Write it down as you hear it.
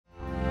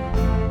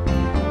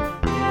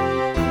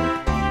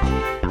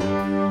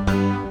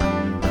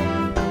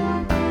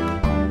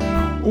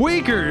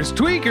Weakers,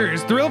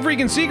 tweakers, thrill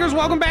freaking seekers,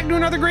 welcome back to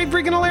another great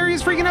freaking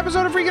hilarious freaking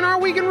episode of freaking Our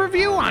Week in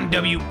Review on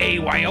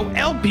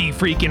WAYO-LP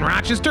freaking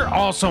Rochester,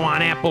 also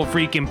on Apple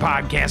freaking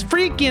Podcast,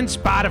 freaking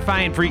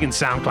Spotify, and freaking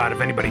SoundCloud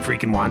if anybody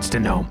freaking wants to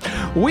know.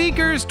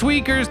 Weakers,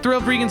 tweakers, thrill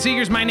freaking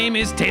seekers, my name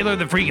is Taylor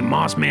the freaking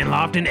Moss Man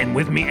Lofton, and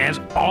with me as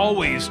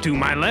always to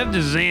my left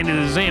is Andy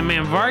the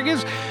Sandman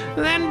Vargas.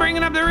 Then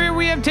bringing up the rear,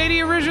 we have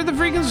Teddy Arisher, the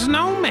freaking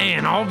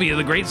Snowman, all via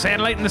the great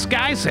satellite in the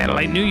sky,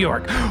 Satellite New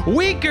York.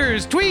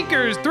 Weakers,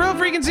 tweakers, thrill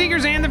freaking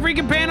seekers, and the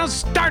freaking panel,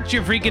 start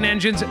your freaking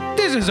engines.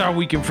 This is our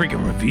Week in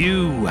Freaking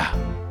Review.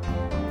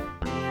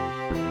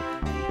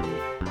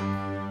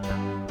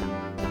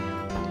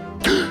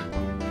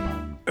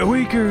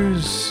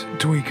 Weakers,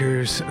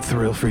 tweakers,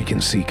 thrill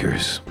freaking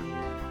seekers.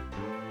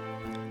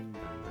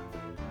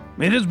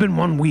 It has been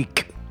 1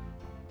 week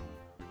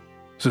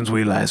since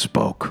we last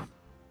spoke.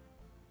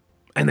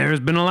 And there has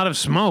been a lot of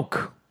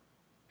smoke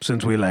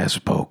since we last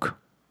spoke.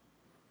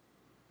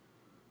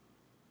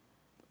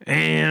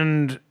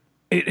 And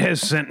it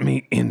has sent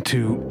me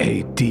into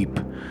a deep,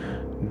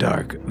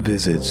 dark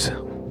visits.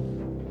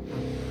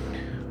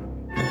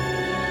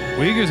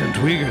 Weakers and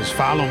tweakers,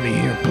 follow me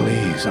here,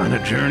 please, on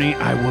a journey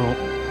I will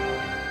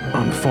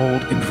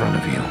unfold in front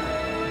of you.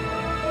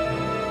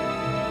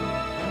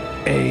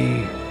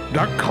 A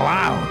dark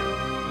cloud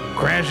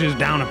crashes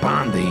down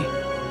upon thee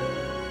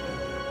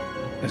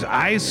as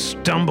I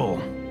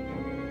stumble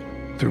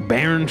through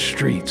barren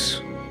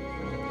streets.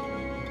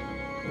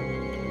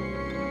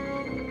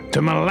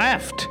 To my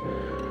left,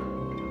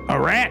 a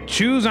rat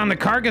chews on the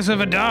carcass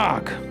of a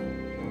dog.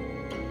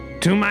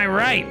 To my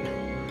right,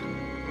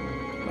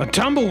 a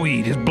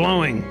tumbleweed is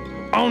blowing.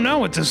 Oh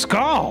no, it's a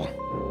skull.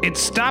 It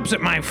stops at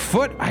my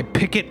foot. I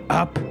pick it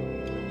up.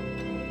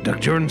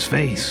 Doug Jordan's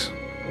face.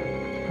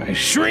 I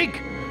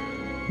shriek.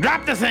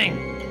 Drop the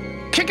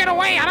thing. Kick it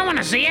away. I don't want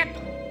to see it.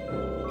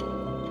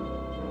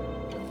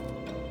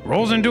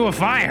 Rolls into a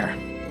fire.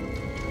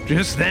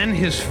 Just then,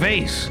 his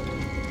face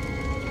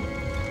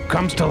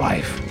comes to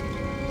life.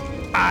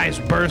 Eyes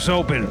burst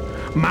open,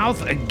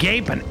 mouth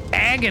agape, an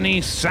agony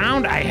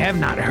sound I have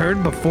not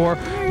heard before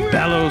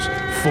bellows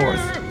forth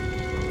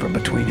from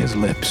between his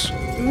lips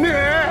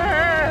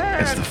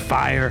as the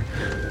fire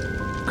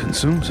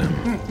consumes him.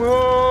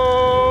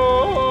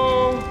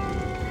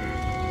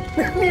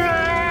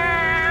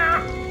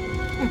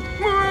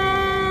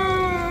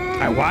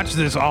 I watch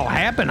this all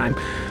happen. I'm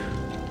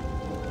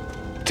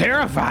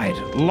terrified,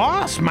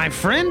 lost. My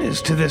friend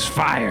is to this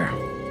fire.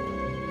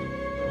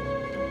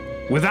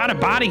 Without a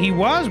body he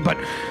was, but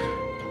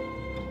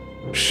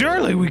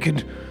surely we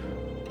could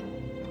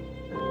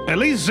at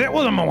least sit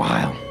with him a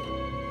while.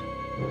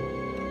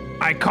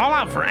 I call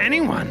out for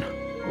anyone.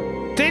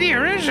 Teddy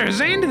Arisher,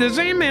 Zandy the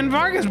Sandman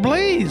Vargas,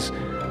 please.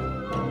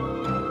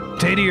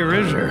 Teddy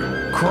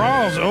Arisher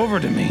crawls over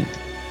to me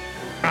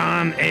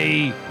on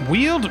a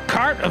wheeled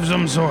cart of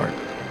some sort.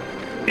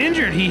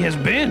 Injured he has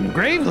been,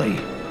 gravely.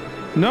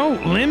 No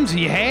limbs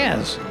he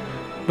has,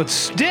 but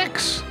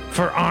sticks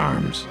for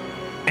arms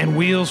and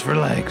wheels for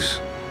legs.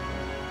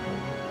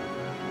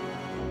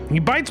 He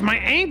bites my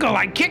ankle.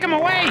 I kick him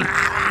away.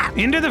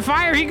 Into the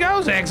fire he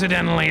goes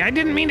accidentally. I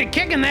didn't mean to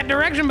kick in that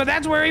direction, but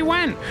that's where he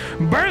went.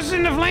 Bursts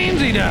into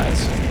flames he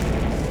does.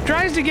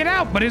 Tries to get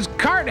out, but his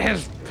cart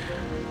has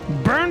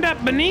burned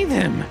up beneath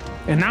him.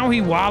 And now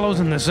he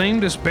wallows in the same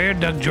despair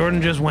Doug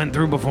Jordan just went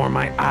through before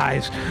my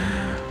eyes.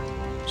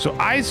 So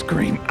I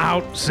scream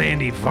out,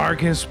 Sandy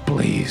Vargas,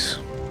 please.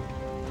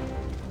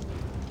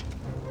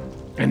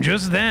 And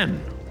just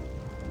then,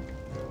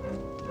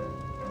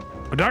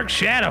 a dark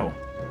shadow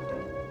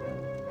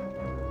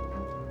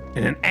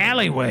in an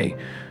alleyway,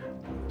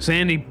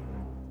 Sandy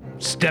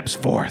steps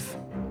forth.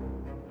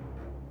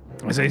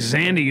 I say,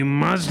 Sandy, you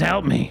must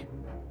help me.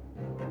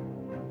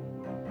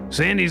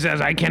 Sandy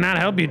says, I cannot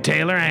help you,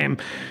 Taylor. I am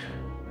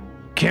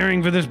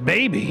caring for this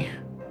baby.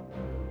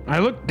 I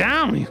look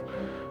down.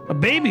 A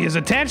baby is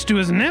attached to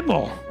his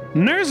nipple.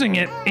 Nursing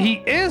it, he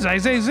is. I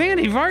say,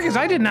 Sandy Vargas,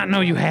 I did not know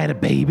you had a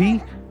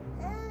baby.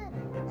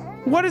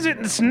 What is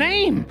its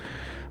name?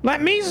 Let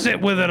me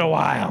sit with it a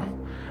while.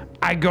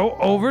 I go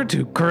over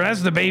to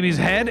caress the baby's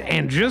head,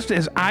 and just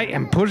as I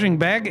am pushing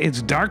back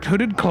its dark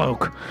hooded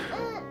cloak,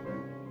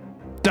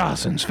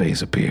 Dawson's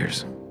face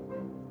appears.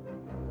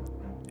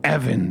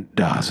 Evan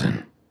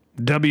Dawson,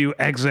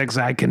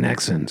 WXXI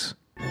Connections.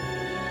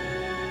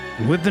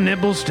 With the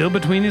nipple still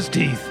between his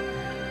teeth,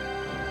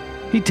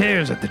 he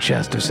tears at the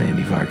chest of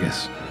Sandy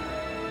Vargas.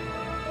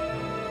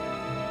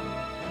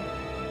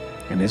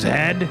 And his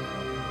head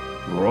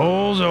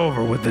rolls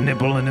over with the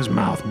nipple in his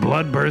mouth,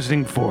 blood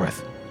bursting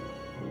forth.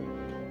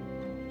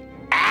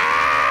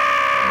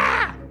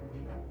 Ah!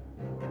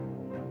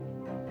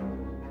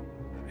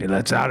 He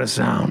lets out a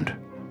sound.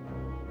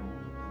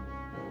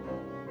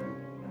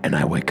 And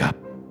I wake up.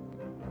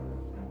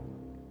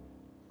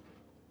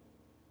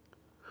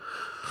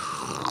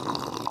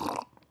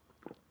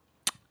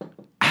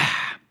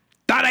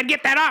 Thought I'd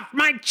get that off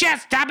my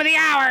chest, top of the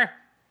hour.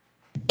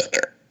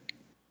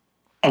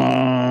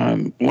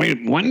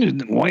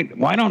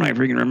 Why don't I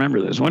freaking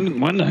remember this?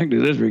 When the heck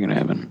did this freaking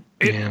happen?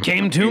 It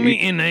came to me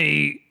in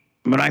a.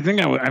 But I think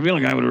I feel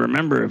like I would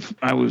remember if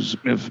I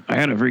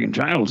had a freaking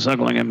child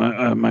suckling at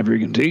my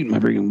freaking teat, my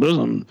freaking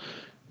bosom.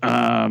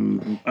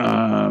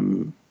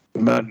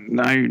 But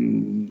I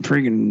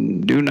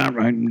freaking do not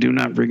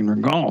freaking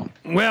recall.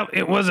 Well,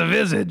 it was a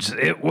visage.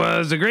 It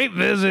was a great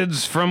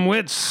visage from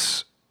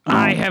which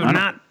I have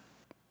not.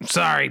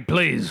 Sorry,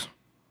 please.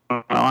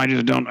 I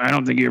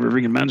don't think you ever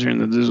freaking mentioned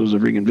that this was a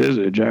freaking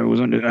visage.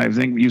 I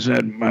think you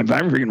said, if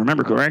I freaking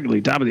remember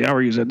correctly, top of the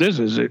hour, you said this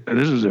is a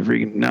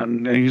freaking.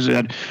 And you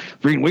said,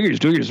 freaking wiggers,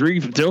 twiggers,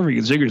 still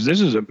freaking siggers.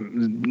 This is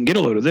get a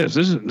load of this.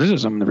 This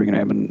is something that freaking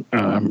happened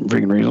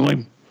freaking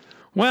recently.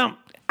 Well,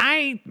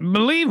 I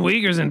believe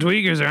Uyghurs and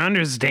Tweakers are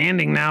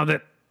understanding now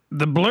that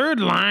the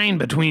blurred line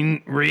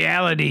between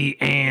reality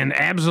and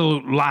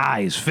absolute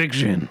lies,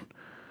 fiction,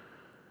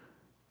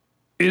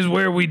 is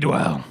where we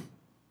dwell.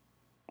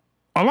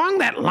 Along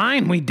that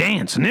line, we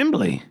dance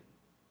nimbly,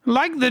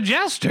 like the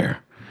jester,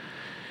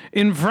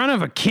 in front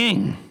of a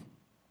king.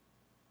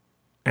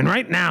 And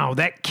right now,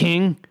 that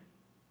king,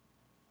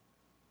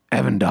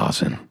 Evan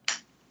Dawson.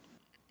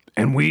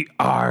 And we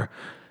are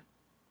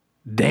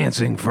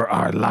dancing for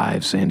our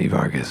lives, Sandy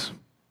Vargas.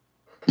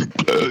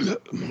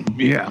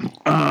 Yeah.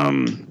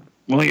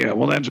 Well, yeah.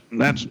 Well, that's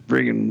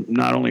freaking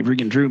not only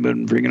freaking true, but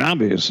freaking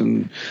obvious,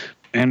 and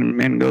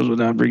goes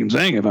without freaking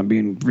saying, if I'm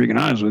being freaking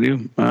honest with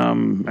you.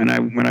 And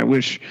I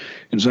wish,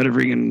 instead of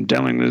freaking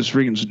telling this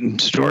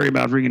freaking story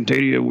about freaking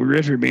Tadia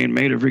Richard being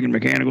made of freaking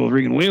mechanical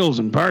freaking wheels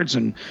and parts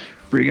and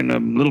freaking a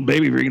little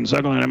baby freaking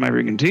suckling at my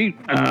freaking teat,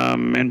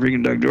 and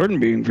freaking Doug Jordan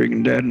being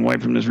freaking dead and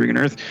wiped from this freaking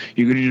earth,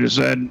 you could have just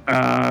said,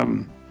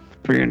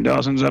 freaking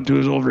Dawson's up to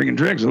his old freaking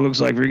tricks. It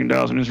looks like freaking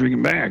Dawson is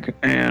freaking back.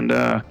 And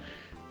I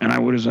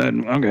would have said,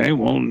 okay,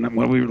 well, let's get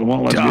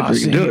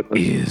freaking do it. Dawson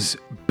is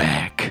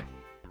back.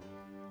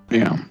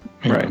 Yeah.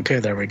 Right. Okay,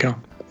 there we go.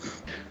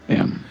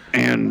 Yeah.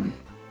 And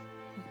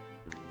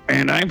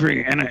I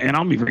freaking and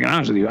I'll be freaking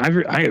honest with you. I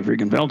have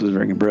freaking felt his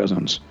freaking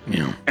presence.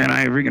 Yeah. And I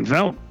have freaking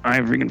felt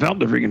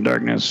the freaking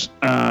darkness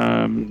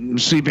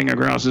seeping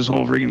across this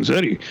whole freaking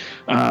city,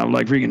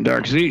 like freaking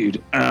dark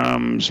seed,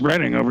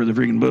 spreading over the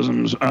freaking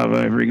bosoms of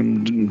a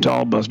freaking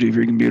tall, busty,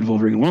 freaking beautiful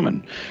freaking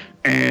woman,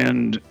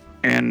 and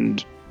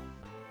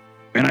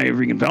I have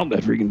freaking felt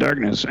that freaking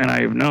darkness, and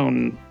I have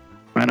known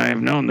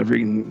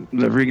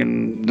the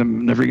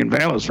freaking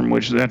valleys from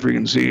which that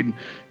freaking seed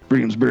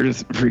freaking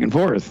birthed freaking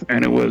forth,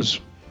 and it was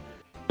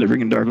the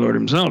freaking Dark Lord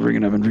himself,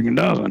 freaking Evan freaking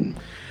Dawson.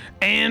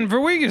 And for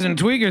Uyghurs and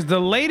Tweakers, the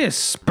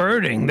latest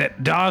spurting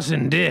that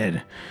Dawson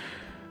did,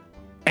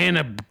 and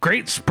a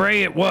great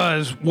spray it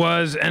was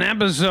an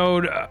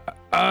episode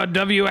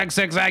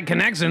WXXI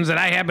Connections that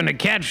I happened to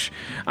catch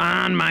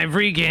on my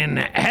freaking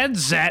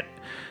headset.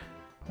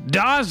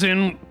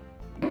 Dawson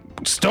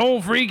stole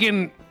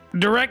freaking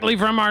directly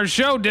from our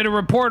show, did a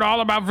report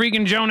all about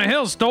freaking Jonah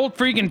Hill, stole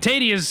freaking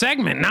Tadia's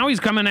segment. Now he's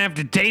coming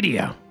after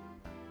Tadia.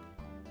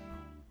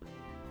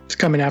 He's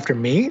coming after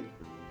me?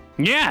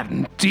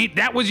 Yeah,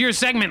 that was your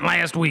segment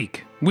last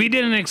week. We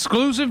did an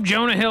exclusive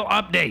Jonah Hill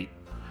update.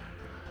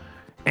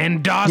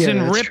 And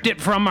Dawson ripped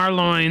it from our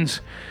loins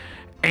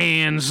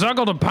and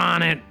suckled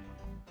upon it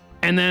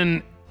and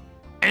then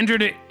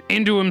entered it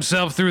into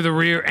himself through the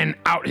rear and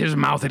out his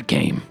mouth it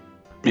came.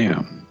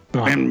 Yeah.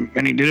 Wow.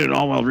 And he did it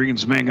all while freaking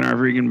spanking our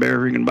freaking bare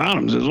freaking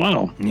bottoms as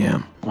well.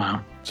 Yeah.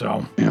 Wow.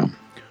 So. Yeah.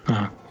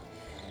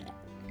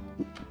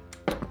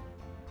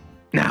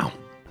 Now,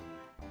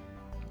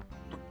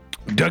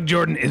 Doug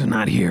Jordan is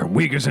not here.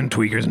 Uyghurs and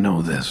Tweakers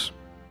know this.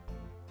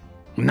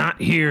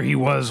 Not here he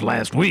was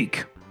last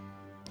week.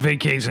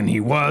 Vacation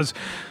he was.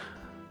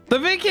 The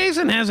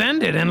vacation has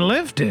ended and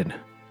lifted.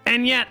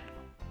 And yet,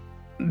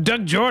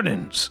 Doug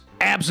Jordan's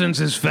absence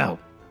is felt.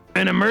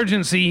 An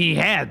emergency he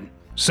had,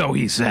 so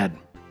he said.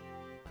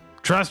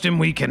 Trust him,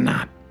 we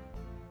cannot.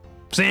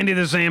 Sandy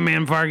the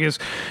Sandman Vargas,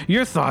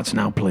 your thoughts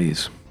now,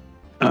 please.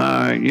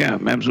 Yeah,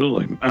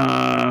 absolutely.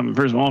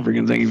 First of all,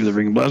 freaking thank you for the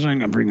freaking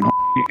blessing. I'm freaking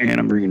and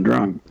I'm freaking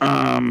drunk.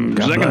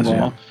 Second of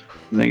all,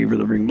 thank you for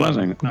the freaking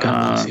blessing. God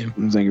bless you.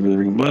 Thank you for the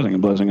freaking blessing. A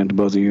blessing unto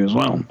both of you as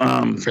well.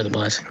 For the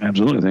blessing.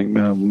 Absolutely.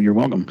 You're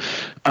welcome.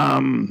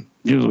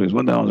 Usually,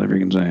 what the hell is I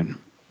freaking saying?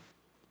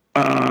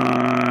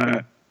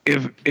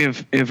 If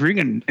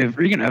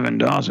freaking Evan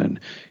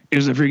Dawson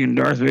is the freaking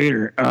Darth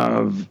Vader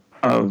of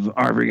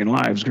our freaking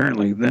lives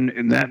currently,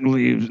 then that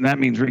means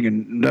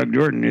freaking Doug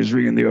Jordan is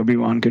freaking the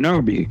Obi-Wan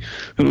Kenobi,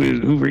 who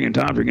freaking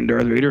taught freaking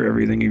Darth Vader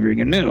everything he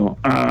freaking knew,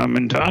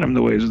 and taught him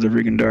the ways of the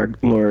freaking Dark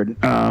Lord,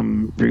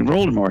 freaking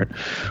Voldemort,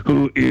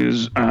 who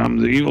is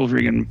the evil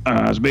freaking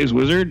space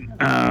wizard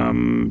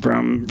from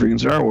freaking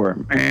Star Wars,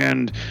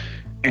 and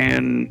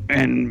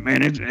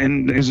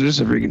is this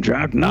a freaking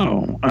shock?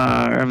 No.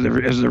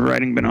 Has the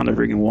writing been on the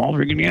freaking wall?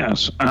 Freaking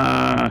yes.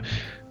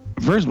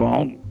 First of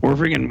all,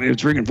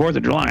 it's freaking 4th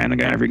of July and the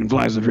guy freaking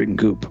flies the freaking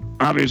coop.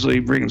 Obviously,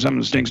 freaking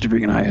something stinks to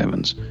freaking high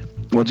heavens.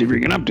 What's he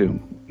freaking up to?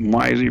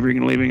 Why is he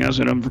freaking leaving us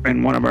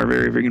in one of our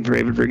very freaking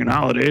favorite freaking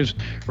holidays,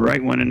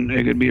 right when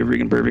it could be a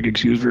freaking perfect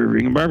excuse for a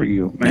freaking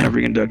barbecue and a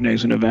freaking Doug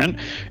Nason event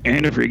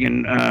and a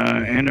freaking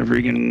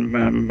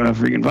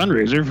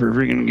fundraiser for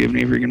freaking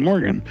Givney freaking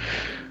Morgan?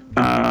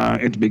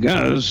 It's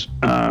because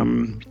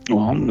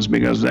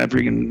that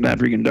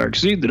freaking dark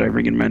seed that I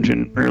freaking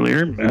mentioned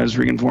earlier has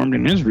freaking formed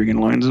in his freaking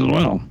loins as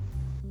well.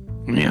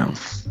 Yeah.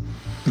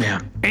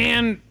 Yeah.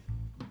 And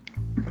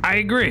I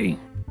agree,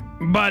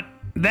 but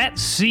that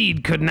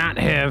seed could not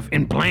have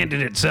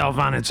implanted itself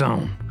on its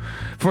own.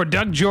 For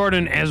Doug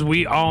Jordan, as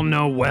we all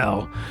know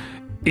well,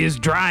 is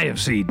dry of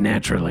seed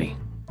naturally.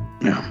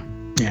 Yeah.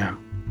 Yeah.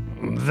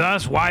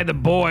 Thus, why the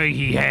boy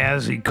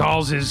he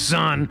calls his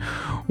son,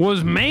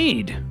 was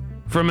made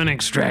from an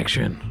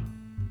extraction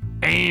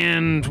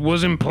and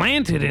was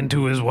implanted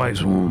into his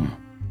wife's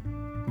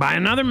womb by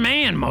another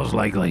man, most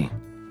likely.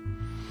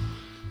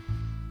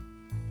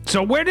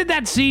 So where did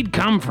that seed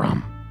come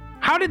from?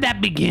 How did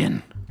that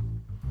begin?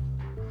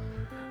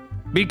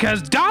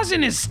 Because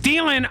Dawson is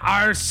stealing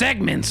our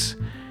segments,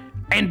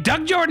 and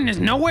Doug Jordan is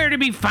nowhere to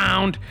be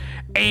found,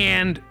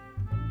 and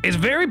is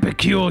very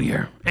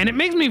peculiar, and it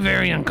makes me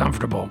very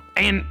uncomfortable.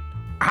 And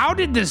how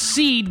did the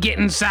seed get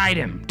inside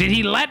him? Did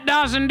he let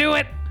Dawson do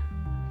it?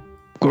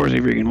 Of course he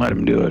freaking let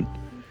him do it.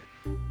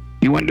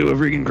 He went to a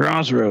freaking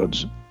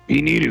crossroads.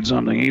 He needed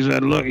something. He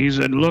said, look,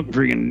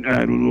 freaking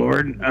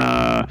Lord,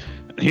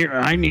 here,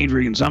 I need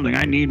freaking something.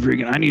 I need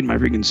my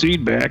freaking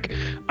seed back.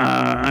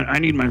 I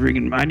need my his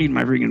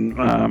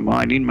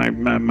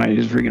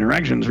freaking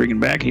erections freaking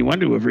back. He went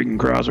to a freaking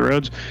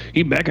crossroads.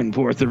 He beckoned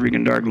forth the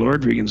freaking dark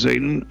Lord, freaking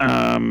Satan,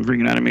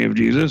 freaking enemy of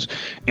Jesus.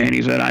 And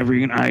he said, I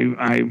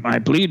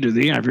plead to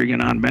thee, I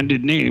freaking on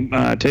bended knee,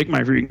 take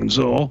my freaking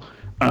soul.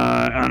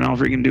 And I'll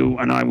freaking do,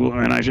 and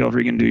I shall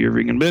freaking do your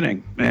freaking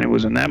bidding. And it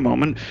was in that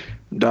moment,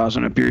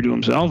 Dawson appeared to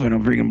himself in a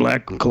freaking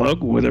black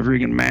cloak with a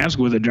freaking mask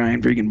with a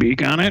giant freaking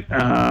beak on it,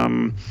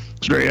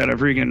 straight out of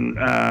freaking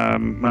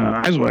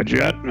Eyes Wide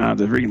Shut,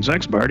 the freaking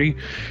sex party,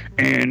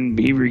 and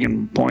he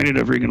freaking pointed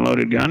a freaking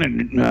loaded gun at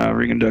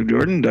freaking Doug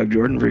Jordan. Doug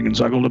Jordan freaking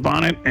suckled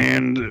upon it,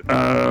 and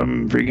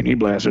freaking he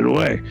blasted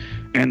away.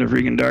 And the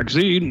freaking dark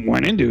seed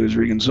went into his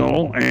freaking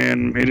soul,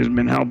 and it has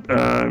been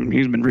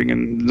he's been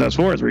freaking thus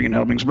far freaking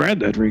helping spread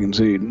that freaking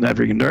seed, that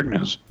freaking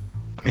darkness.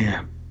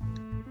 Yeah.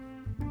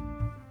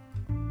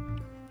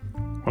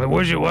 I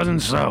wish it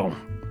wasn't so.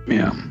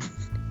 Yeah.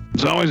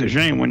 It's always a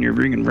shame when your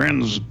freaking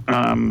friends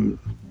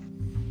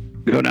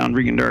go down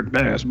freaking dark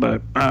paths,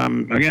 but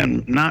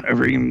again, not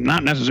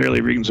necessarily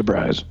a freaking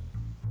surprise.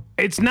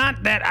 It's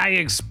not that I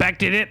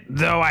expected it,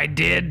 though I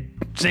did,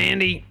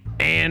 Sandy,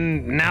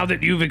 and now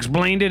that you've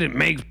explained it, it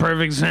makes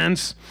perfect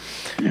sense.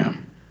 Yeah.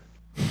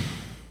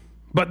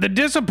 But the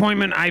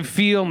disappointment I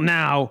feel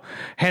now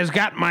has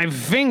got my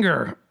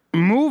finger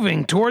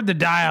moving toward the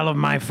dial of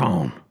my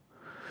phone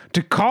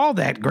to call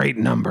that great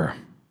number.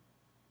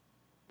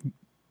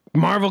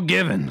 Marvel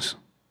Givens,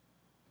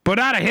 put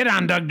out a hit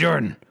on Doug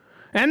Jordan.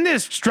 End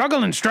this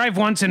struggle and strife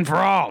once and for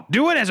all.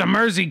 Do it as a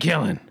mercy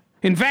killing.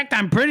 In fact,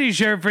 I'm pretty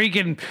sure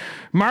freaking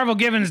Marvel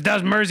Givens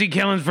does mercy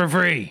killings for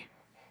free.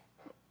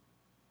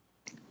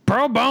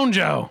 Pro Bone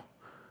Joe.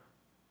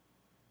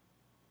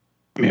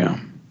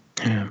 Yeah.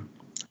 Yeah.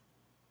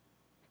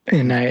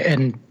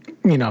 And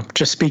you know,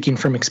 just speaking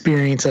from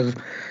experience of,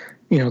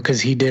 you know,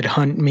 because he did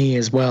hunt me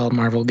as well,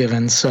 Marvel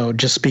Givens. So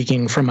just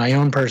speaking from my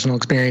own personal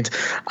experience,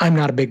 I'm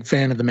not a big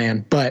fan of the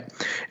man, but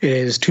it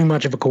is too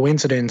much of a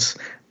coincidence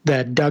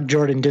that Doug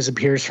Jordan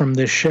disappears from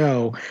this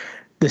show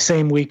the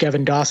same week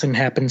Evan Dawson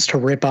happens to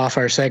rip off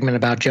our segment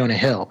about Jonah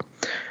Hill.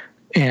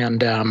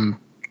 And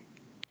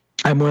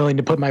I'm willing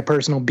to put my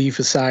personal beef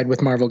aside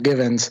with Marvel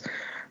Givens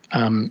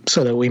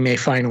so that we may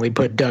finally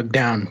put Doug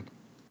down.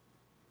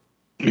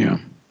 Yeah.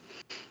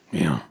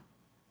 Yeah.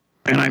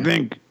 And I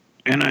think,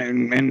 and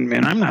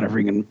I'm not a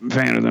freaking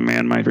fan of the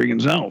man my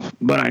freaking self,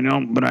 but I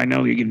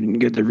know he can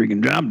get the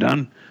freaking job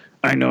done.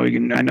 I know he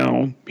can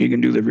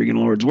do the freaking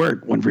Lord's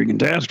work when freaking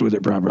tasked with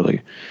it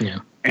properly. Yeah.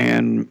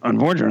 And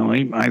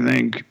unfortunately, I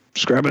think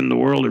scrubbing the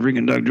world of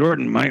freaking Doug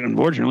Jordan might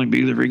unfortunately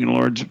be the freaking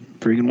Lord's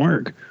freaking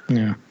work.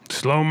 Yeah.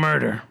 Slow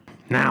murder.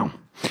 Now,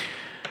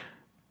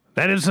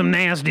 that is some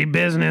nasty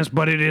business,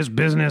 but it is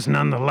business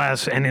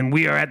nonetheless, and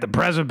we are at the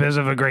precipice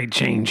of a great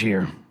change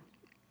here.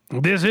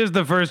 This is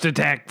the first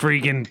attack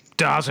freaking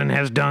Dawson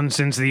has done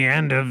since the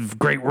end of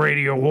Great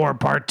Radio War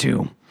Part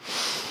 2.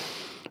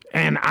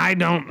 And I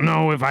don't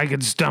know if I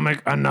could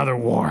stomach another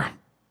war.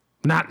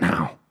 Not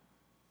now.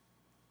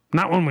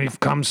 Not when we've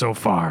come so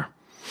far.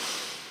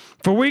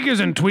 For Weakers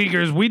and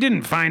Tweakers, we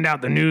didn't find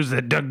out the news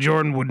that Doug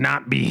Jordan would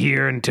not be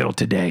here until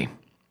today.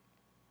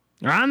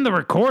 On the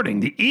recording,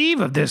 the eve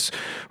of this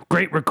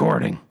great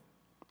recording,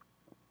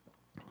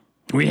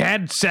 we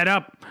had set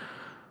up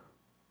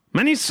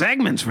many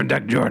segments for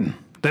Doug Jordan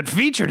that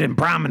featured him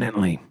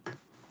prominently.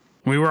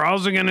 We were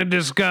also going to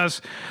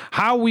discuss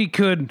how we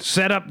could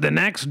set up the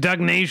next Doug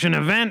Nation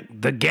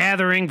event, the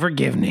Gathering for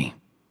Givney,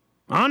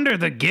 under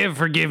the Give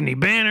for Givney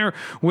banner,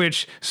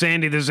 which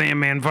Sandy the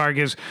Sandman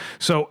Vargas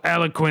so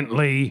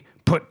eloquently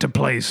put to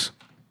place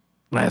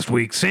last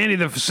week. Sandy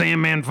the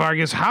Sandman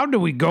Fargus, how do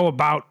we go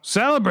about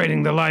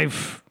celebrating the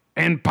life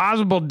and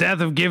possible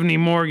death of Givney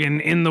Morgan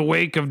in the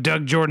wake of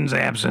Doug Jordan's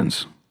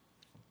absence?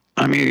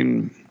 I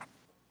mean,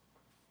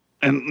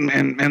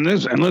 and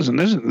listen,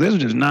 this is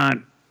just not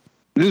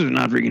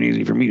freaking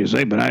easy for me to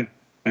say, but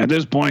at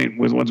this point,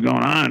 with what's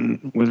going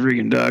on with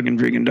freaking Doug and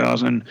freaking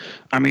Dawson,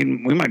 I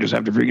mean, we might just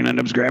have to freaking end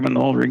up scrapping the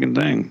whole freaking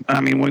thing.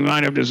 I mean, we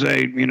might have to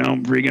say,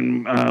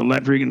 freaking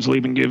let freaking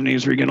Sleeping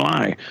Givney's freaking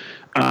lie.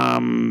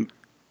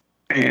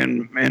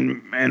 And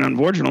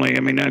unfortunately, I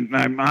mean,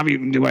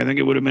 do I think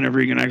it would have been a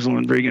freaking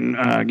excellent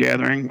freaking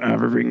gathering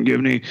for freaking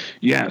Givney?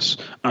 Yes.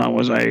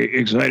 Was I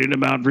excited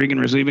about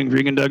freaking receiving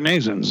freaking Doug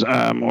Nason's or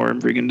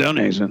freaking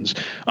donations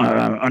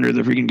under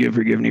the freaking Give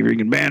for Givney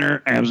freaking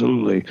banner?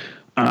 Absolutely.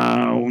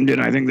 Did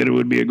I think that it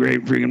would be a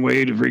great freaking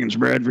way to freaking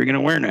spread freaking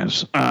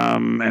awareness?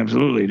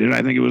 Absolutely. Did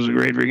I think it was a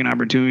great freaking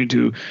opportunity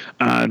to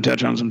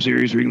touch on some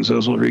serious freaking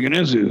social freaking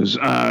issues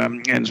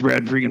and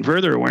spread freaking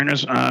further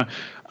awareness for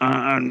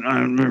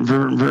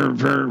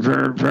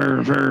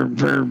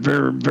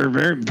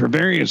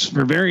various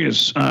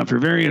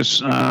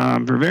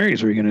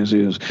freaking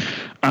issues?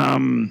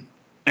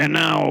 And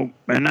now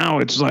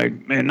it's like,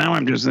 and now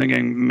I'm just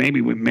thinking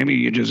maybe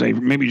you just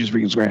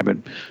freaking scrap it.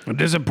 A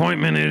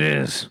disappointment it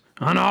is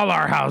on all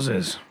our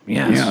houses.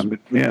 Yes.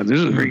 This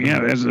is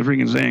freaking, as the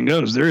freaking saying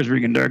goes, there is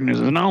freaking darkness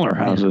in all our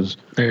houses.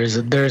 There's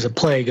a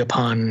plague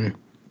upon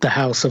the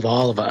house of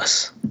all of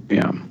us.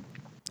 Yeah.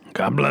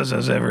 God bless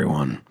us,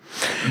 everyone.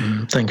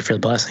 Thank you for the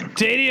blessing.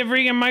 Sadie of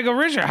freaking Michael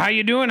Risher, how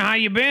you doing? How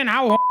you been?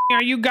 How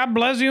are you? God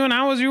bless you. And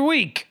how was your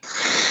week?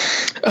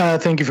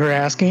 Thank you for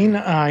asking.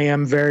 I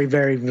am very,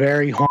 very,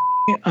 very horny,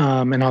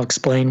 and I'll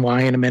explain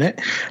why in a minute.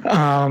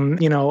 I've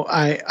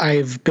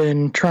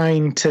been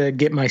trying to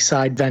get my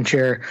side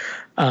venture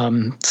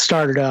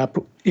started up,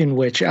 in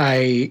which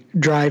I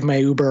drive my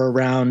Uber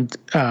around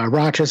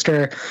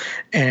Rochester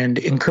and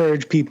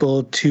encourage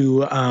people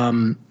to,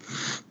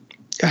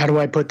 how do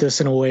I put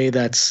this in a way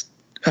that's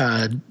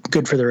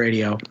good for the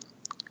radio?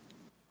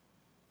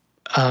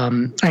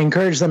 I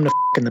encourage them to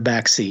in the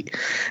back seat,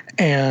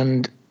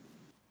 and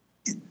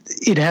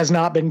it has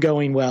not been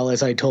going well,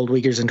 as I told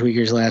Weakers and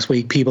Tweakers last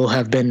week. People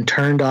have been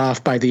turned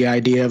off by the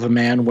idea of a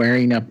man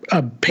wearing a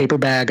paper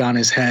bag on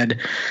his head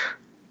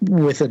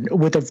with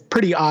a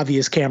pretty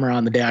obvious camera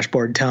on the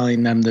dashboard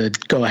telling them to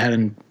go ahead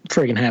and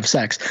friggin' have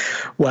sex.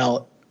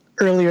 Well,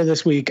 earlier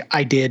this week,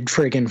 I did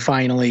friggin'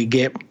 finally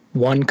get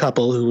one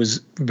couple who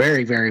was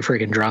very, very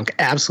friggin' drunk,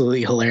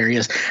 absolutely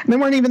hilarious. And they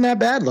weren't even that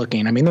bad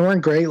looking. I mean, they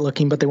weren't great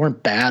looking, but they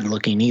weren't bad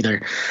looking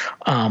either.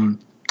 And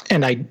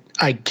I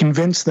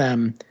convinced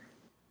them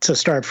to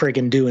start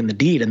friggin' doing the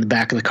deed in the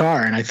back of the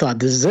car. And I thought,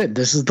 this is it.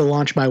 This is the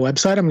launch of my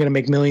website. I'm going to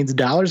make millions of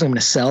dollars. I'm going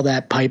to sell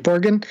that pipe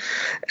organ,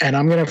 and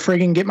I'm going to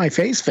friggin' get my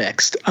face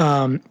fixed.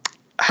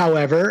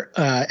 However,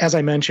 as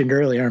I mentioned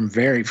earlier, I'm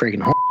very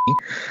friggin' horny,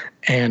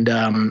 and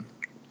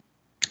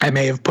I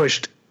may have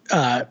pushed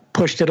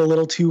it a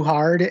little too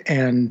hard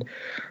and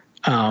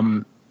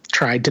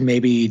tried to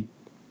maybe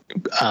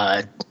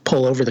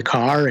pull over the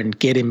car and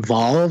get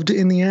involved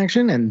in the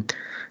action. And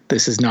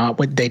this is not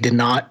what they did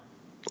not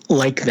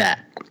like that,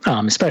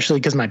 especially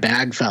because my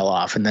bag fell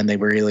off, and then they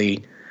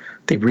really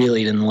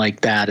didn't like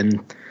that, and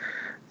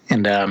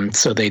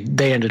so they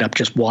ended up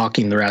just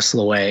walking the rest of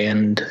the way,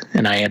 and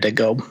I had to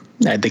go.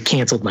 They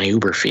canceled my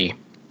Uber fee,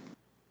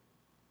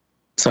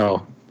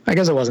 so I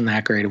guess it wasn't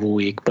that great of a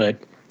week, but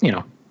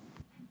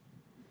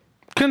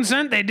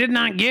consent they did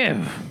not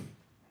give.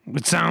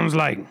 It sounds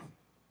like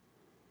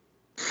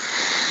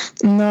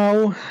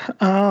no.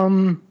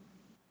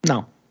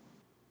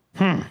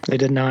 They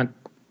did not.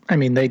 I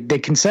mean, they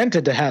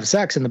consented to have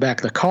sex in the back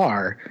of the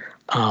car,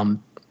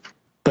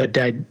 but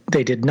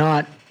they did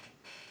not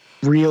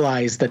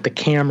realize that the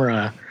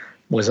camera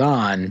was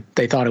on.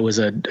 They thought it was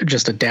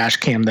just a dash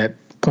cam that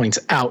points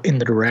out in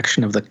the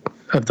direction of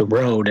the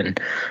road and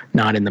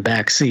not in the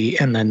back seat.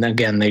 And then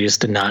again, they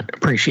just did not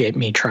appreciate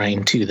me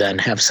trying to then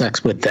have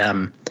sex with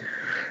them.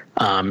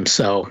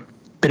 So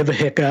bit of a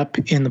hiccup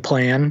in the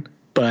plan,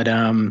 but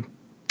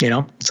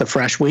it's a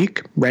fresh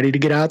week, ready to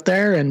get out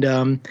there. And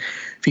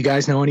if you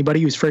guys know anybody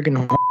who's friggin'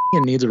 horny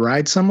and needs a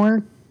ride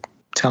somewhere,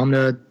 tell them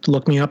to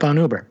look me up on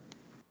Uber.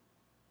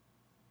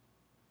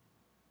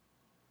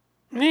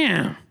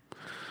 Yeah.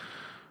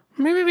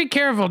 Maybe be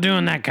careful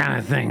doing that kind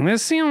of thing.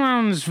 This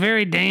sounds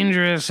very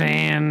dangerous,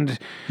 and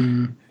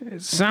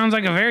it sounds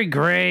like a very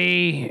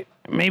gray,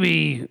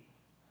 maybe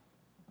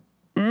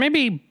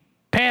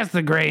past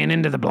the gray and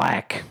into the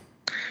black.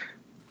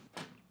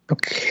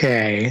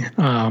 Okay.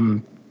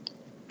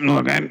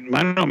 Look, I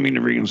don't mean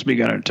to freaking speak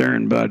out of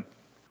turn, but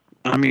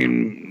I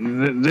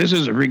mean, this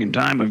is a freaking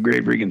time of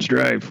great freaking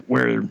strife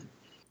where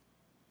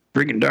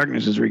freaking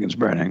darkness is freaking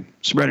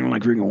spreading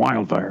like freaking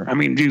wildfire. I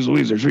mean, geez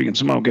Louise, there's freaking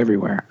smoke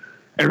everywhere.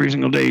 Every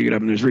single day you get up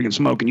and there's freaking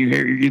smoke,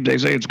 and they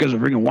say it's because of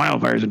freaking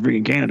wildfires in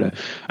freaking Canada.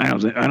 I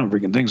don't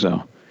freaking think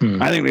so.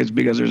 I think it's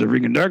because there's a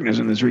freaking darkness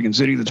in this freaking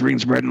city that's freaking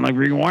spreading like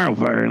freaking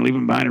wildfire and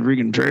leaving behind a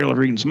freaking trail of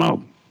freaking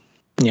smoke.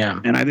 Yeah.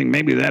 And I think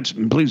maybe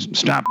please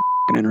stop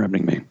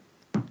interrupting me.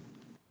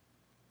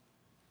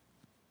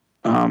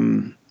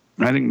 I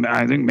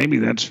think maybe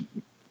that's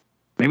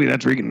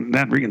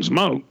freaking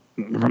smoke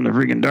from the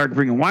freaking dark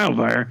freaking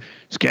wildfire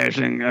is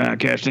casting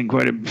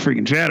quite a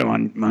freaking shadow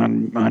on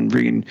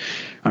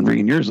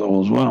freaking your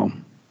soul as well.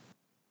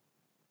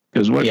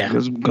 Because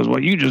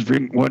what you just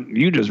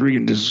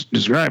freaking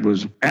described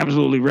was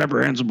absolutely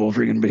reprehensible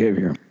freaking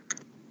behavior.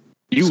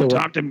 You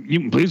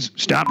please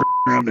stop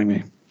interrupting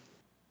me.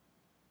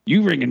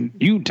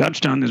 You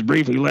touched on this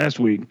briefly last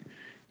week,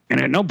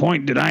 and at no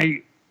point did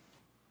I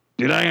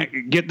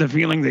get the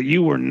feeling that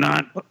you were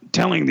not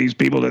telling these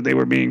people that they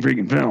were being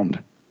freaking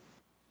filmed.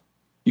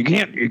 You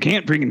can't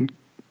freaking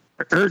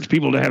urge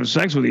people to have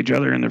sex with each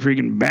other in the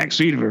freaking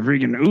backseat of a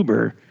freaking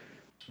Uber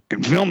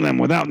and film them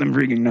without them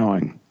freaking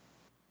knowing.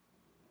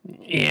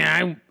 Yeah,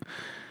 I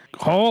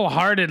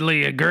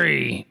wholeheartedly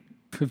agree.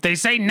 If they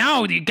say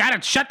no, you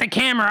gotta shut the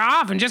camera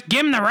off and just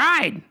give them the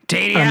ride,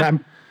 Tadia.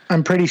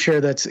 I'm pretty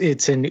sure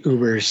it's in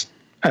Uber's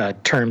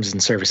terms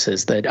and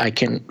services that I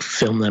can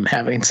film them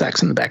having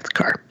sex in the back of the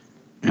car.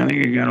 I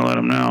think you gotta let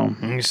them know.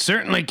 You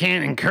certainly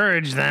can't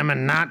encourage them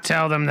and not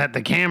tell them that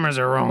the cameras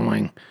are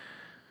rolling.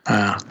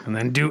 And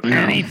then do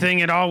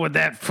anything at all with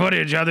that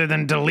footage other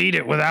than delete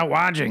it without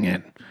watching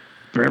it.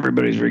 For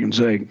everybody's freaking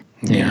sake.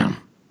 Yeah.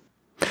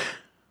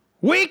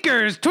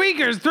 Weakers,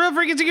 tweakers, thrill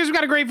freaking seekers, we've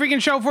got a great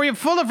freaking show for you,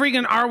 full of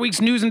freaking our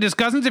week's news and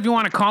discussions. If you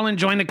want to call and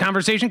join the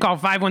conversation, call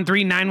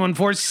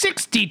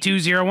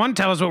 513-914-6201.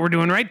 Tell us what we're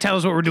doing right, tell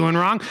us what we're doing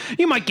wrong.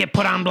 You might get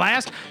put on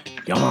blast.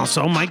 You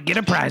also might get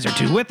a prize or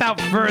two. Without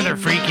further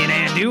freaking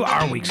ado,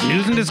 our week's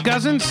news and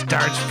discussions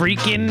starts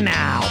freaking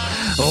now.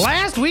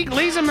 Last week,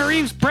 Lisa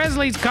Marie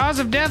Presley's cause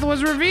of death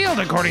was revealed,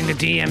 according to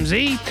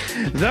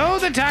TMZ. Though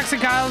the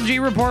toxicology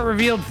report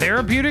revealed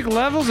therapeutic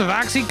levels of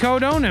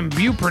oxycodone and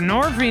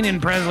buprenorphine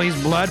in Presley's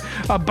blood,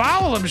 a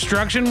bowel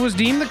obstruction was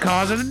deemed the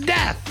cause of the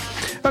death.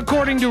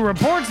 According to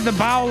reports, the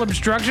bowel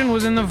obstruction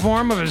was in the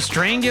form of a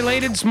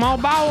strangulated small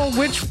bowel,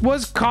 which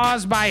was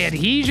caused by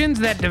adhesions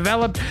that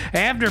developed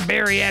after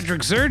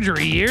bariatric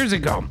surgery years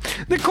ago.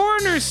 The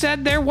coroner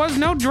said there was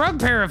no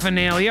drug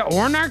paraphernalia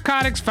or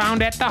narcotics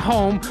found at the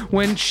home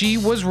when she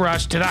was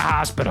rushed to the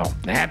hospital.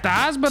 At the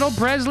hospital,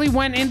 Presley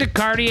went into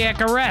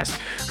cardiac arrest.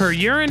 Her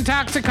urine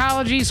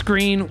toxicology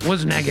screen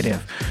was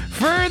negative.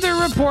 Further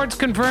reports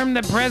confirmed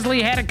that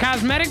Presley had a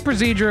cosmetic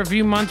procedure a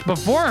few months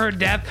before her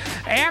death,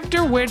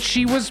 after which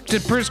she was to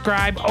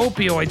prescribe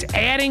opioids,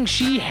 adding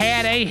she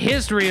had a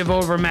history of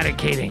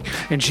over-medicating,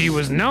 and she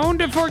was known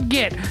to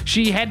forget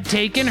she had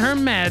taken her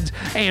meds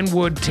and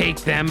would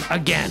take them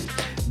again.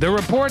 The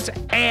reports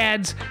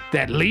adds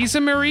that Lisa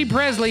Marie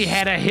Presley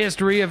had a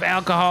history of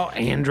alcohol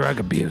and drug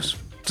abuse.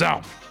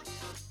 So,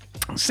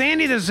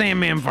 Sandy the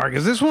Sandman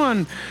Farkas, this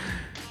one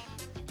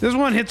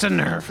hits a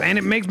nerve, and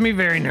it makes me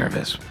very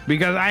nervous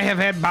because I have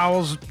had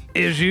bowels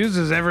issues,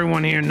 as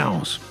everyone here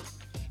knows.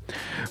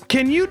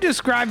 Can you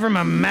describe from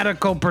a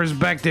medical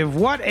perspective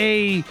what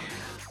a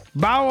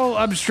bowel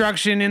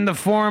obstruction in the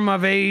form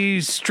of a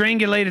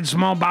strangulated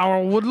small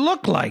bowel would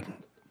look like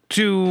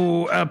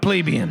to a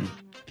plebeian?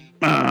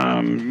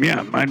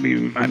 Yeah, I'd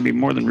be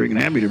more than freaking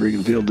happy to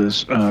freaking field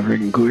this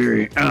freaking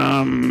query.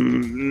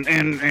 And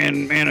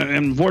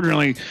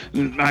unfortunately,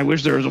 I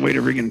wish there was a way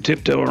to freaking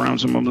tiptoe around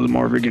some of the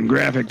more freaking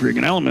graphic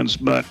freaking elements,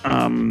 but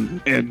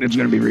it's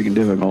going to be freaking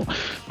difficult.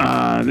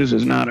 This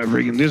is not a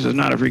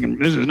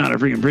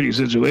freaking pretty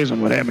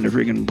situation. What happened to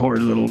freaking poor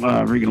little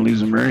freaking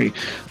Lisa Marie?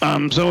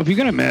 So if you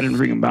can imagine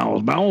freaking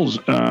bowels,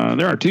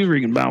 there are two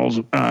freaking bowels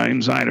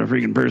inside a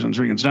freaking person's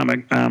freaking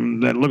stomach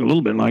that look a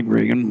little bit like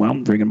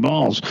freaking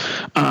balls.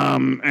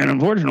 And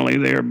unfortunately,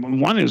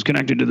 one is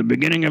connected to the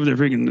beginning of the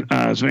freaking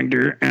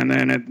sphincter, and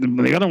then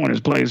the other one is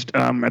placed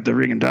at the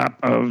freaking top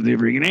of the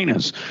freaking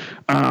anus.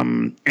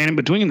 And in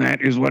between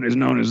that is what is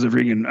known as the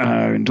freaking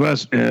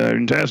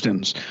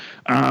intestines,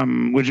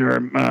 which are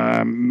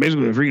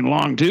basically a freaking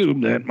long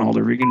tube that all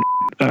the freaking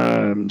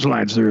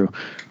slides through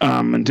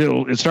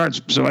until it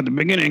starts. So at the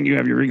beginning, you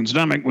have your freaking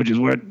stomach, which is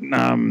what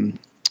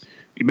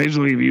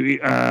basically, if you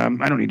eat,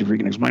 I don't need to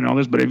freaking explain all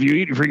this, but if you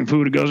eat your freaking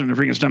food, it goes in the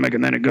freaking stomach,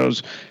 and then it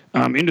goes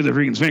into the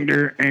freaking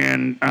sphincter,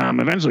 and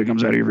eventually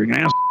comes out of your freaking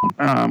ass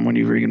when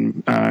you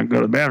freaking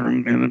go to the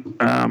bathroom.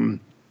 And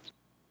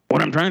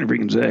what I'm trying to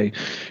freaking say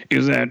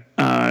is that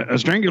a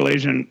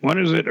strangulation, what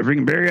is it? A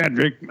freaking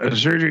bariatric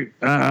surgery.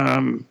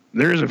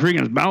 There is a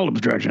freaking bowel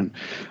obstruction.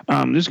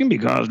 This can be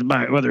caused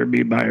by, whether it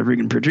be by a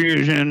freaking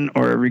protrusion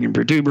or a freaking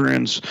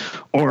protuberance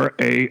or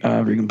a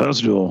freaking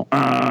pustule.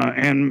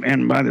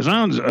 And by the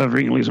sounds of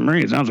freaking Lisa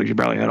Marie, it sounds like she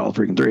probably had all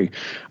freaking three.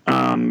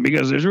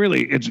 Because there's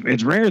really,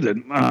 it's rare that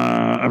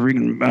a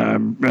freaking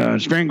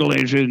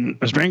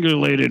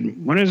strangulated,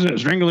 what is it?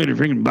 Strangulated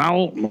freaking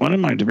bowel? What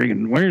am I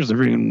freaking, where's the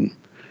freaking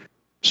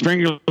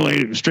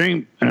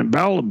strangulated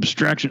bowel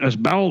obstruction,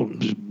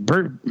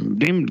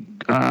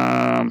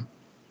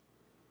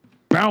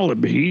 bowel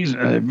adhesion,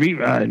 an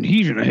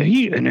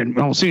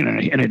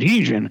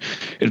adhesion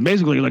is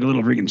basically like a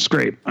little freaking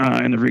scrape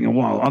in the freaking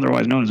wall,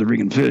 otherwise known as a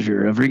freaking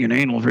fissure, a freaking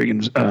anal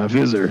freaking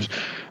fissures.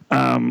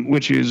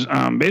 which is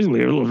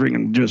basically a little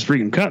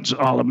freaking cuts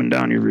all up and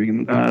down your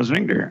freaking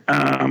sphincter,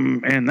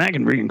 and that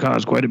can freaking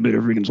cause quite a bit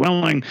of freaking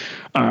swelling,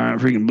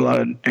 freaking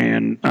blood,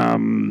 and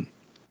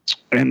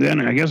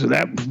then I guess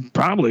that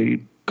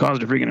probably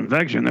caused a freaking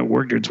infection that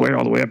worked its way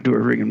all the way up to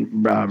her freaking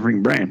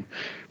brain,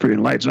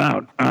 freaking lights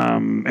out.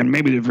 And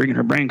maybe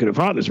her brain could have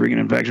fought this freaking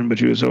infection, but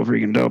she was so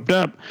freaking doped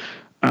up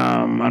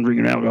on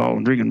freaking alcohol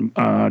and freaking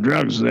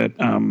drugs that,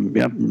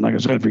 like I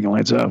said, freaking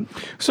lights out.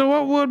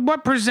 So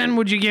what percent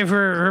would you give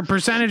her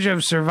percentage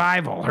of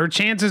survival, her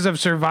chances of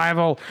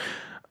survival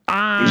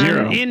on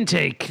 0.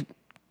 intake?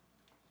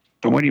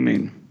 What do you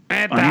mean?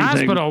 At the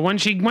hospital, when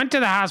she went to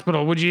the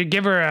hospital, would you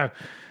give her a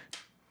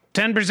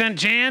 10%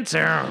 chance,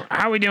 or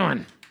how are we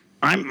doing?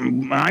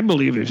 I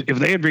believe if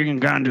they had freaking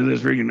gotten to this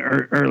freaking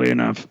early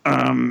enough,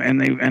 and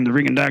the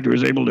freaking doctor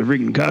was able to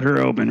freaking cut her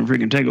open and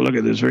freaking take a look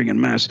at this freaking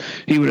mess,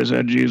 he would have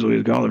said, "Geez,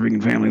 Louise, call the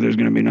freaking family. There's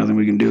going to be nothing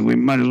we can do. We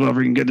might as well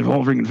freaking get the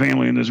whole freaking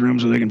family in this room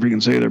so they can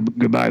freaking say their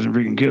goodbyes and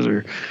freaking kiss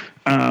her."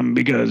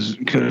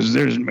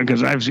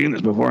 Because I've seen this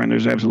before, and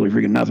there's absolutely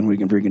freaking nothing we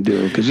can freaking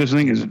do, because this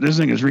thing is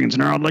freaking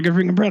snarled like a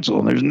freaking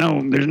pretzel. There's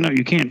no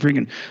you can't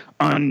freaking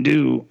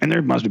undo, and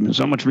there must have been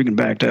so much freaking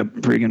backed up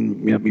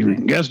freaking, you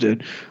freaking guessed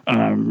it,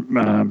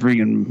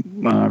 freaking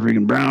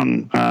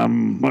brown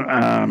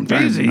trying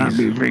to not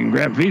be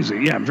freaking feces.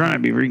 Yeah, I'm trying to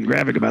be freaking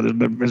graphic about this,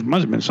 but there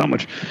must have been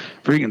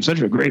such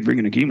a great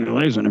freaking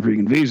accumulation of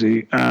freaking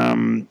feces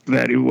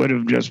that it would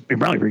have it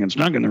probably freaking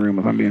stunk in the room,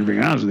 if I'm being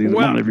freaking honest with you. The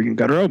moment they freaking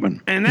cut her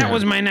open. And that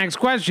was my next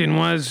question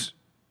was,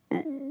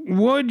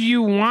 would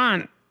you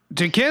want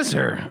to kiss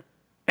her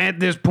at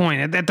this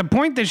point? At the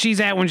point that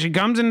she's at when she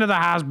comes into the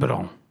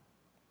hospital,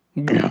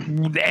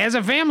 as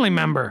a family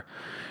member?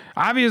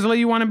 Obviously,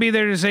 you want to be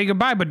there to say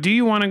goodbye, but do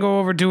you want to go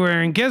over to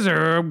her and kiss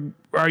her, or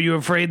are you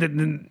afraid that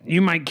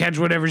you might catch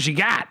whatever she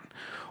got?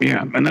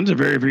 Yeah, and that's a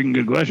very freaking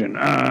good question.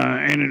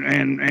 And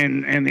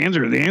the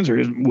answer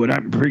is, would I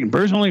freaking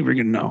personally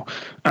freaking no?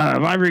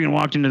 If I freaking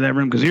walked into that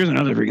room, because here's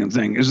another freaking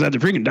thing, is that the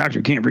freaking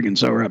doctor can't freaking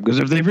sew her up, because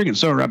if they freaking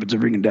sew her up, it's a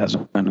freaking death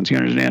sentence. You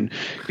understand?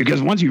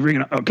 Because once you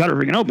freaking cut her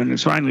freaking open,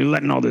 it's finally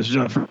letting all this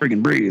stuff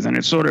freaking breathe, and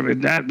it's sort of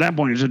at that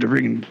point it's just a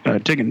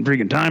freaking ticking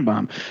freaking time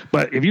bomb.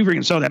 But if you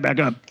freaking sew that back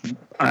up,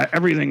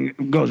 everything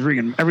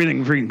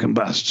freaking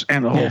combusts,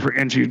 and the whole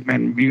and you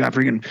got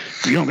freaking,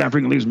 you don't got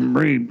freaking Lisa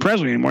Marie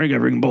Presley anymore. You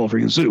got freaking bowl of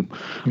freaking soup.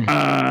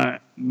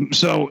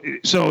 So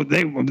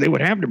they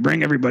would have to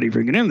bring everybody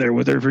freaking in there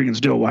with their freaking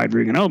still wide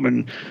freaking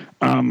open,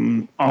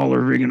 all the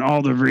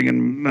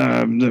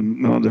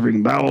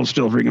freaking bowels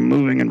still freaking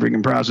moving and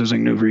freaking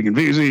processing new freaking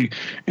feces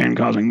and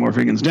causing more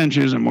freaking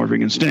stenches and more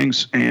freaking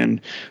stinks.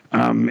 And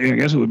I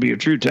guess it would be a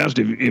true test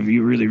if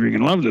you really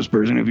freaking love this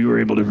person, if you were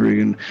able to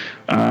freaking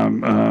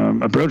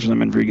approach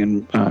them and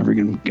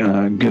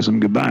freaking kiss them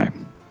goodbye.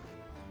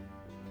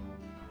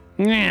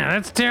 Yeah,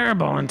 that's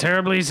terrible and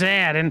terribly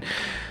sad, and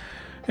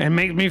it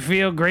makes me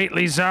feel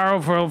greatly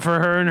sorrowful for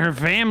her and her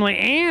family,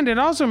 and it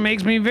also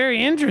makes me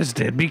very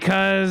interested,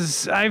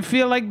 because I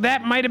feel like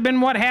that might have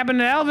been what happened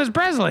to Elvis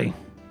Presley.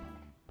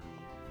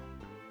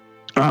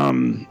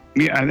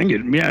 Yeah, I think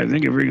it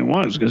freaking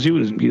was, because he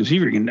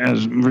freaking,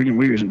 as freaking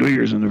Weavers and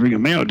Tweakers and the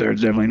freaking Mayo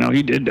Tards definitely know,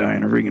 he did die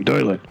in a freaking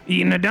toilet.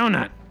 Eating a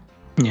donut.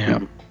 Yeah.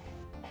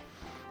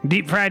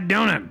 Deep fried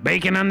donut,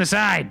 bacon on the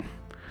side.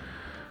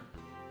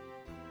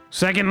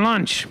 Second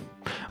lunch.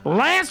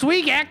 Last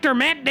week, actor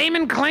Matt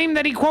Damon claimed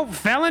that he, quote,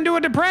 fell into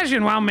a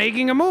depression while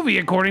making a movie,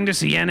 according to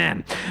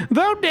CNN.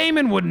 Though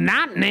Damon would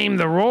not name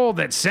the role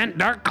that sent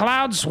dark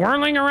clouds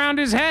swirling around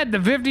his head, the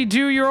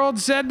 52-year-old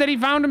said that he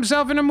found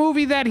himself in a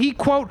movie that he,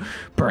 quote,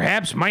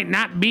 perhaps might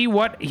not be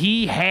what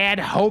he had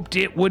hoped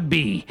it would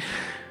be.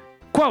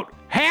 Quote,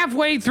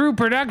 halfway through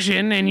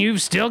production and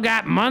you've still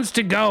got months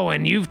to go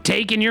and you've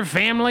taken your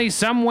family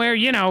somewhere,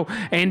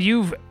 and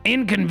you've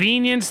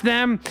inconvenienced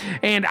them.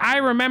 And I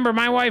remember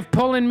my wife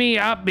pulling me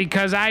up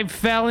because I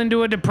fell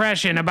into a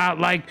depression about,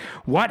 like,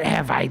 what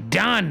have I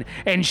done?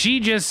 And she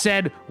just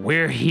said,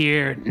 we're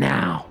here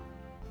now.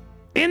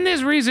 In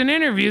this recent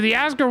interview, the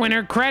Oscar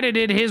winner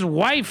credited his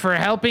wife for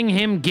helping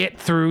him get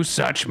through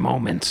such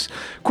moments.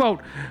 Quote,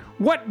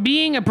 what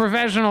being a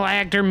professional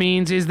actor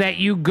means is that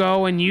you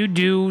go and you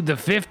do the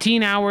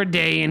 15-hour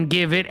day and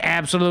give it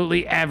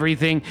absolutely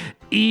everything,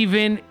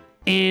 even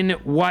in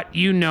what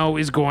you know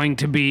is going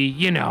to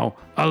be,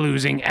 a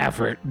losing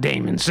effort,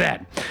 Damon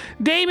said.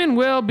 Damon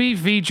will be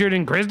featured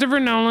in Christopher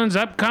Nolan's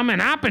upcoming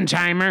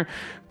Oppenheimer,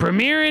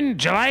 premiering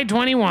July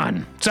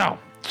 21. So,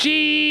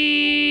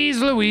 geez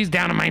Louise,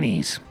 down on my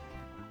knees.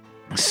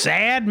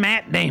 Sad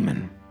Matt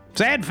Damon.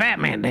 Sad fat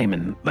Matt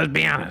Damon, let's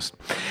be honest.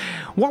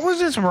 What was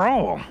this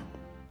role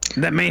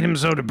that made him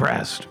so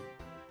depressed?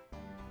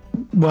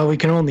 Well, we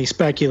can only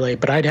speculate,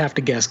 but I'd have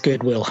to guess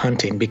Good Will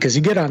Hunting, because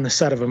you get on the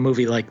set of a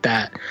movie like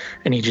that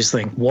and you just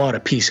think, what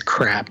a piece of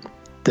crap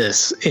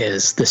this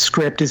is. The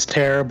script is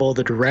terrible.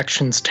 The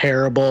direction's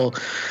terrible.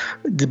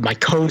 My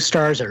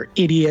co-stars are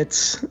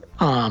idiots.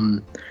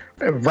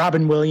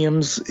 Robin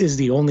Williams is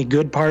the only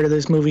good part of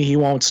this movie. He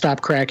won't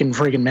stop cracking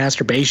friggin'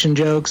 masturbation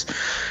jokes.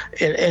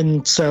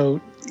 And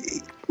so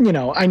you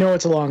know, I know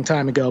it's a long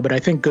time ago, but I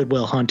think Good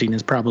Will Hunting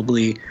is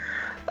probably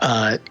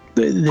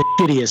the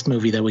shittiest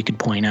movie that we could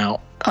point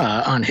out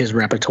on his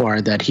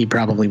repertoire that he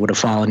probably would have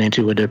fallen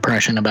into a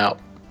depression about.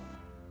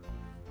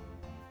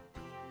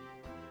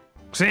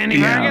 Sandy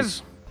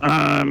Vargas?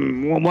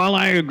 Well, while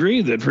I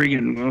agree that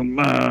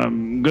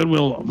freaking Good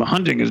Will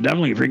Hunting is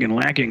definitely freaking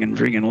lacking in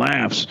freaking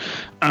laughs,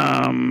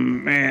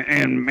 and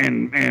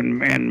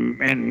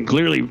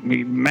clearly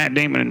Matt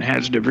Damon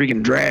has to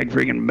freaking drag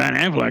freaking Ben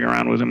Affleck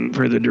around with him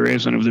for the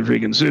duration of the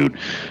freaking suit,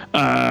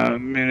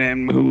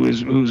 and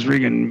who's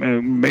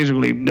freaking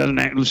basically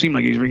doesn't seem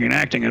like he's freaking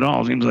acting at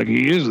all. Seems like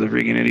he is the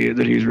freaking idiot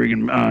that he's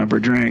freaking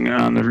portraying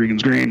on the freaking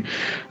screen.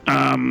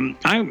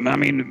 I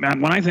mean,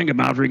 when I think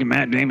about freaking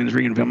Matt Damon's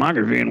freaking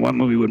filmography and what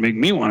movie would make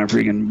me want to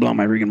freaking blow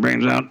my freaking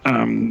brains out,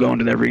 go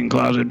into that freaking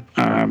closet,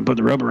 put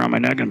the rope around my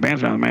neck and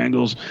pants around my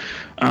ankles,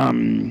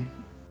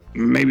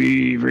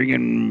 maybe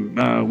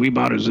freaking We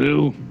Bought a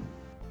Zoo.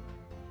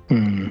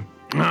 Oh,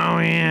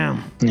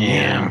 yeah.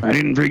 Yeah. I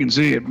didn't freaking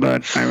see it,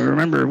 but I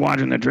remember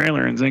watching the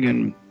trailer and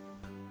thinking,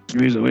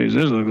 geez Louise,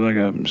 this looks like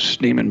a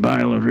steaming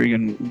pile of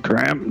freaking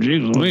crap.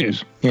 Jeez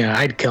Louise. Yeah,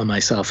 I'd kill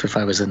myself if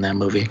I was in that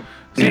movie.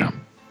 See, Yeah.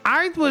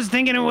 I was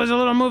thinking it was a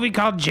little movie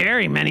called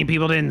Jerry many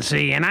people didn't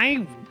see, and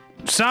I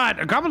saw it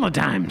a couple of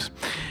times.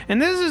 And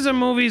this is a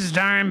movie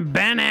starring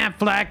Ben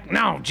Affleck.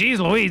 No, geez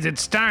Louise,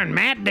 it's starring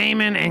Matt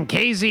Damon and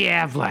Casey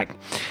Affleck.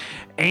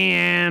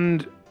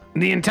 And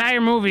the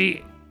entire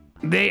movie,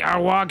 they are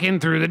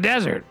walking through the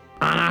desert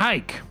on a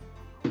hike.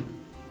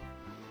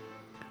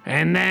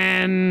 And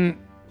then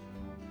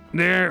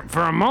there,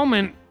 for a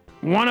moment,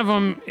 one of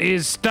them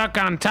is stuck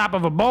on top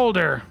of a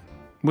boulder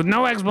with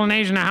no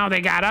explanation of how they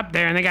got up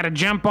there, and they got to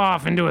jump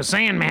off into a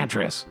sand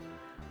mattress.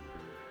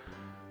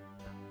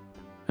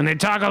 And they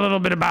talk a little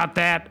bit about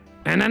that,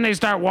 and then they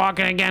start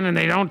walking again, and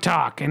they don't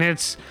talk. And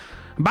it's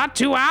about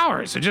 2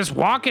 hours of just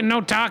walking, no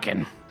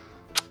talking.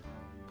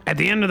 At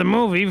the end of the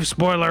movie,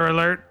 spoiler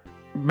alert,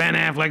 Ben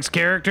Affleck's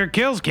character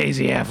kills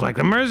Casey Affleck,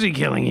 the mercy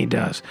killing he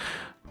does.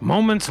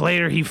 Moments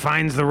later, he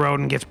finds the road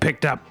and gets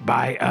picked up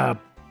by a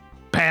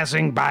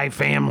passing by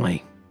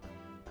family.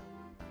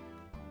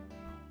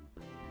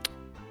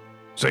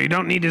 So you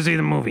don't need to see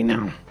the movie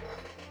now.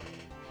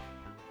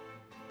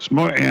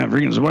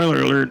 Freaking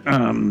spoiler alert.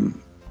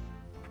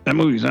 That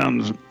movie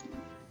sounds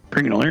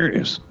freaking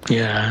hilarious.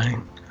 Yeah,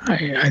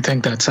 I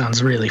think that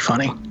sounds really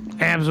funny.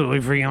 Absolutely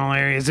freaking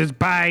hilarious. It's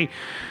by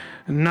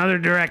another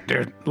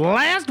director.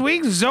 Last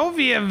week,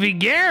 Sofia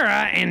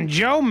Vergara and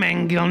Joe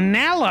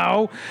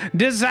Manganiello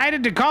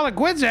decided to call it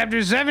quits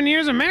after 7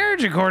 years of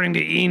marriage, according to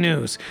E!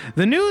 News.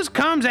 The news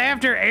comes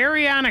after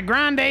Ariana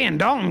Grande and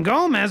Dalton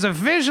Gomez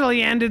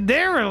officially ended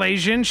their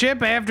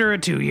relationship after a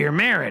 2-year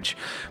marriage.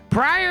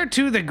 Prior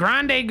to the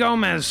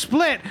Grande-Gomez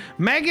split,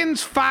 Megan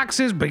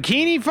Fox's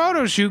bikini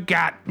photo shoot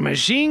got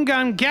Machine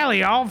Gun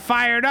Kelly all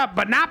fired up,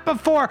 but not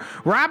before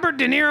Robert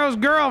De Niro's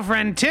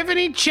girlfriend,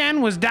 Tiffany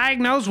Chen, was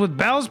diagnosed with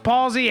Bell's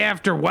palsy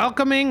after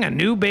welcoming a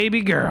new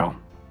baby girl.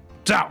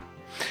 So,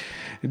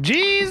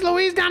 geez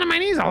Louise, down on my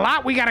knees, a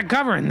lot we got to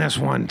cover in this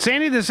one.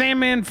 Sandy the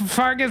Sandman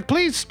Vargas,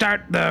 please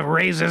start the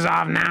raises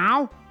off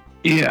now.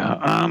 Yeah,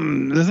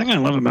 the thing I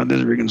love about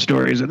this freaking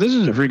story is that this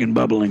is a freaking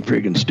bubbling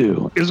freaking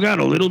stew. It's got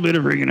a little bit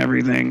of freaking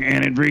everything,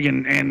 and it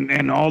freaking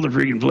and all the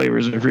freaking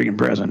flavors are freaking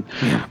present.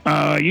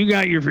 You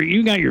got your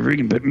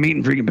freaking meat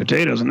and freaking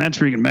potatoes, and that's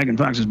freaking Megan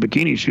Fox's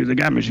bikini shoot that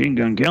got Machine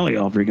Gun Kelly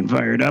all freaking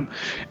fired up.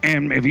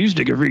 And if you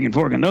stick a freaking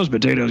fork in those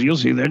potatoes, you'll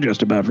see they're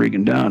just about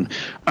freaking done.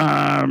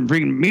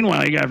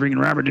 Meanwhile, you got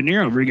freaking Robert De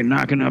Niro freaking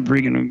knocking up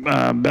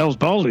freaking Bell's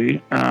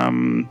palsy.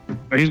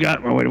 He's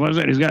got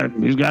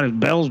his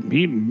Bell's.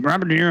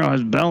 Robert De Niro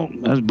has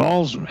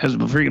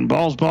freaking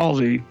Bell's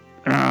palsy.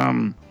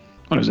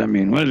 What does that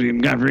mean? What does he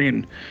got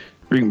freaking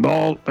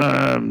ball?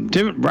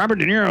 Robert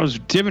De Niro's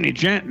Tiffany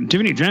Chen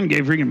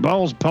gave freaking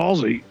Bell's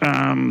palsy. What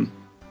am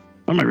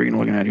I freaking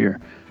looking at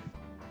here?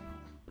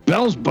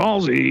 Bell's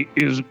palsy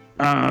is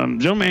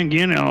Joe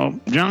Manganiello.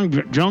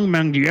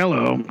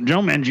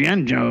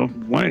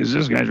 What is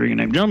this guy's freaking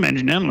name? Joe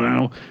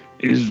Manganiello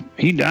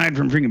he died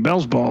from freaking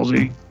Bell's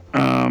palsy.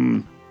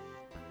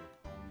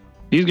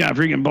 He's got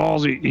freaking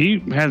ballsy.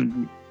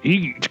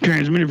 He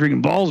transmitted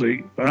freaking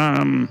ballsy.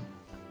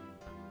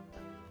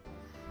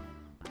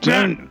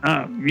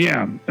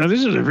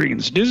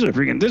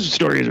 This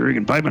story is a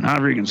freaking piping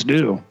hot freaking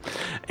stew.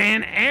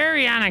 And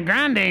Ariana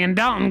Grande and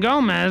Dalton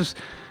Gomez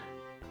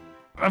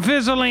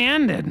officially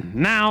ended.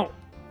 Now,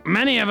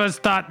 many of us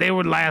thought they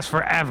would last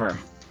forever.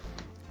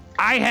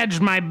 I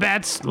hedged my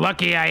bets,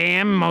 lucky I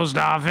am most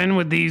often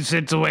with these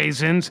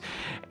situations,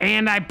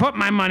 and I put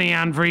my money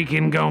on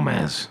freaking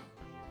Gomez.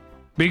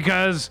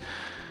 Because,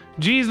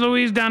 geez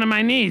Louise, down to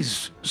my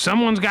knees,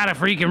 someone's got to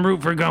freaking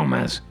root for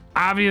Gomez.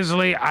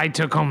 Obviously, I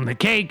took home the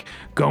cake.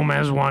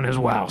 Gomez won as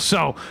well.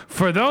 So,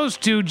 for those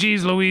two,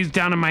 geez Louise,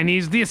 down to my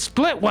knees, the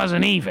split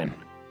wasn't even.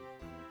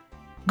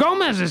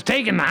 Gomez is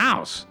taking the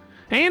house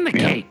and the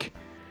cake.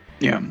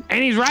 Yeah.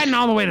 And he's riding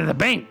all the way to the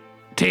bank,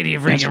 Tadia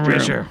freaking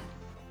Risher.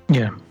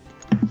 Yeah.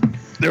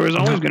 there was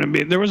always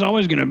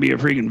going to be a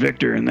freaking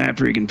victor in that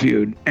freaking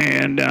feud,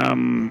 and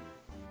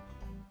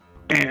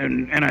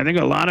I think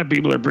a lot of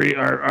people are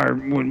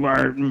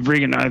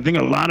freaking. I think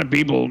a lot of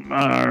people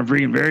are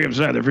freaking very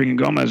upset that freaking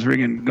Gomez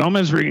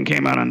freaking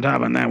came out on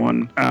top on that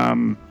one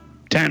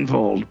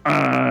tenfold.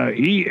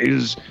 He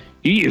is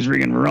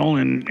freaking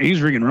rolling. He's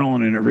freaking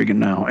rolling in it freaking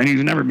now, and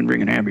he's never been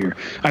freaking happier.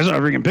 I saw a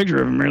freaking picture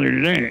of him earlier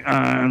today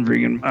on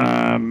freaking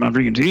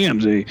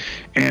TMZ,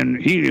 and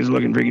he is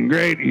looking freaking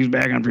great. He's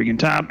back on freaking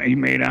top. He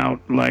made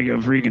out like a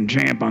freaking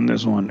champ on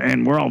this one,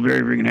 and we're all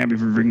very freaking happy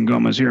for freaking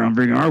Gomez here on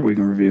freaking Our Week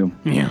in Review.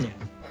 Yeah.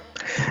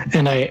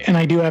 And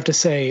I do have to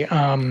say,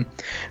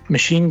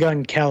 Machine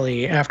Gun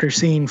Kelly, after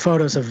seeing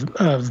photos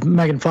of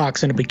Megan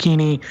Fox in a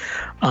bikini,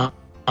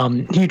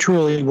 he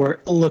truly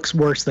looks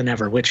worse than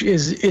ever, which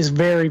is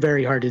very,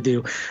 very hard to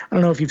do. I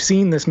don't know if you've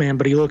seen this man,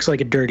 but he looks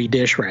like a dirty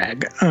dish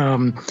rag.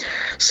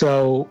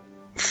 So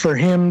for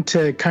him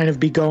to kind of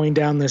be going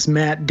down this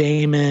Matt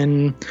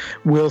Damon,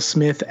 Will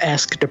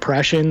Smith-esque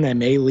depression that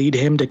may lead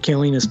him to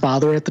killing his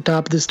father at the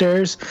top of the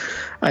stairs,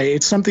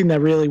 it's something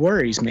that really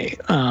worries me.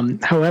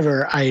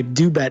 However, I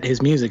do bet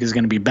his music is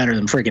going to be better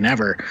than friggin'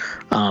 ever.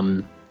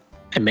 And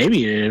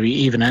maybe it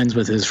even ends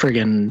with his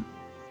friggin'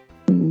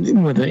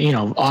 with the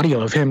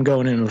audio of him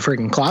going into the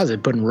freaking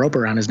closet, putting rope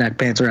around his neck,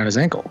 pants around his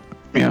ankle.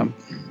 Yeah,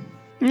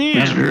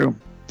 that's true.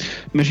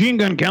 Machine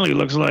Gun Kelly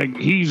looks like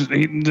he's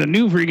the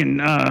new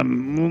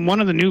freaking one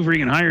of the new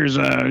freaking hires.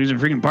 He's a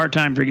freaking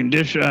part-time freaking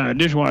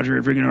dishwasher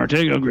at freaking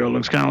Ortega Grill.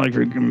 Looks kind of like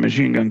freaking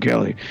Machine Gun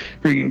Kelly.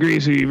 Freaking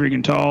greasy,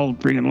 freaking tall,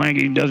 freaking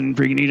lanky. Doesn't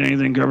freaking eat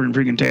anything. Covered in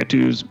freaking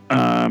tattoos.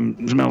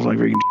 Smells like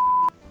freaking.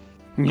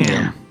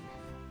 Yeah.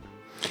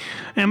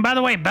 And by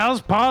the way,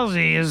 Bell's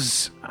palsy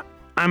is,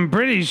 I'm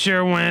pretty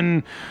sure,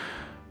 when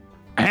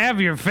half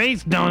your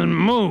face don't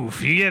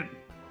move, you get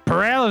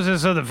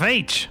paralysis of the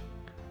face.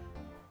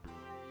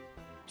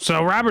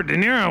 So Robert De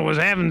Niro was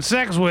having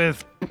sex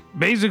with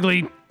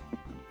basically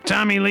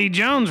Tommy Lee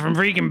Jones from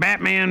freaking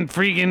Batman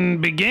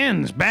freaking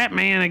Begins.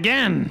 Batman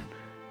again.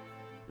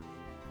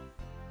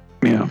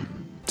 Yeah.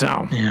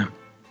 So. Yeah.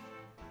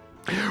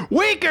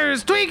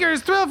 Weakers,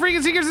 tweakers, thrill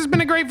freaking seekers. This has been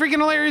a great freaking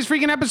hilarious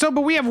freaking episode,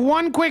 but we have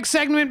one quick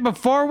segment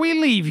before we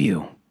leave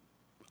you.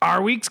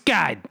 Our week's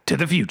guide to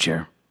the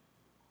future.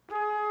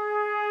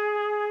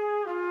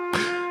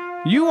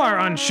 You are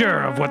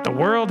unsure of what the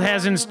world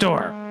has in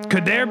store.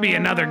 Could there be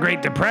another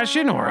Great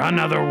Depression or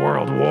another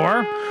World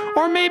War?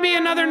 Or maybe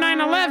another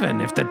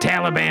 9/11? If the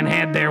Taliban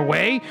had their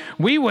way,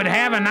 we would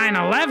have a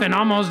 9/11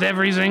 almost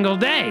every single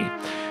day.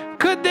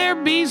 Could there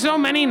be so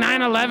many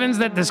 9/11s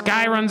that the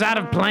sky runs out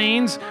of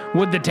planes?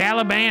 Would the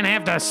Taliban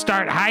have to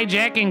start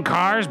hijacking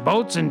cars,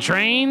 boats, and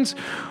trains?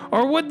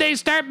 Or would they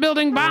start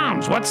building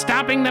bombs? What's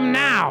stopping them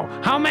now?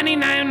 How many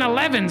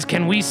 9/11s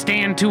can we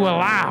stand to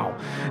allow?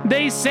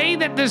 They say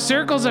that the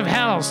circles of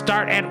hell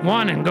start at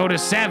 1 and go to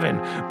 7,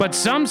 but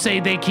some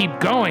say they keep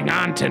going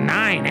on to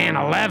 9 and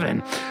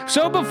 11.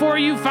 So before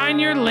you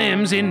find your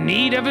limbs in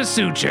need of a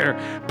suture,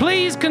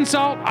 please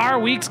consult our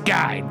week's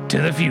guide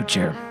to the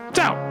future.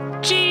 So,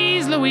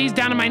 geez Louise,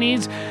 down on my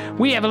knees,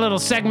 we have a little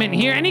segment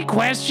here. Any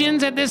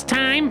questions at this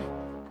time?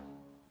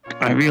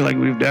 I feel like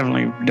we've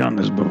definitely done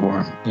this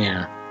before.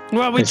 Yeah.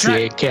 Well, we It's the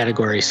 8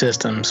 category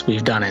systems.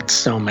 We've done it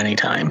so many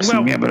times.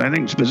 Well, Yeah, but I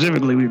think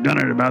specifically we've done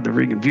it about the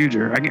freaking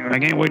future. I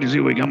can't wait to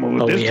see what we come up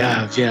with this we time.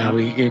 have. Yeah,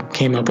 we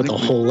came up with a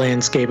whole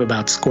landscape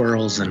about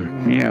squirrels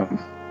and. Yeah.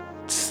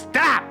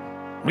 Stop!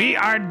 We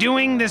are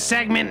doing the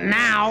segment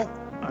now.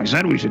 I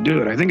said we should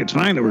do it. I think it's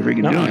fine that we're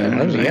freaking doing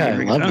it.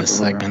 I love this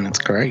segment. It's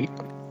great.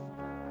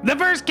 The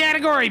first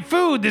category,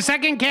 food. The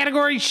second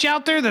category,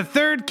 shelter. The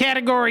third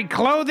category,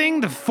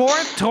 clothing. The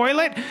fourth,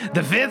 toilet.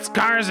 The fifth,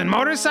 cars and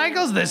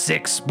motorcycles. The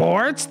sixth,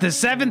 sports. The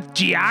seventh,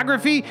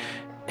 geography.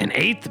 And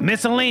eighth,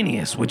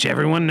 miscellaneous, which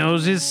everyone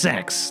knows is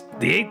sex.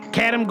 The eighth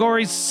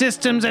category,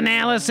 systems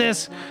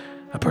analysis.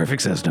 A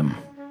perfect system.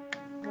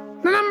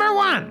 Number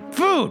 1,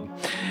 food.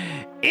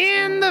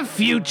 In the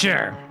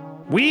future,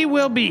 we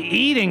will be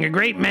eating a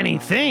great many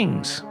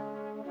things.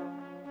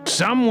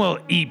 Some will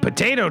eat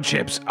potato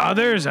chips,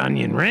 others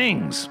onion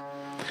rings.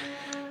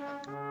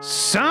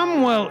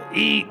 Some will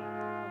eat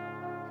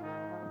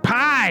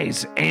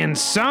pies, and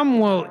some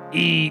will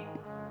eat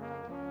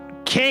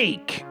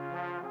cake.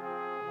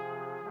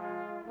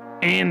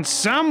 And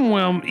some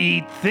will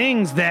eat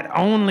things that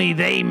only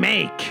they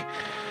make.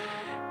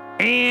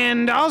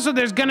 And also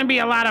there's going to be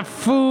a lot of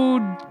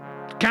food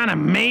kind of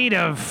made in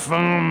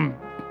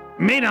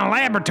a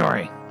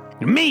laboratory.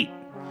 Meat.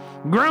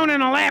 Grown in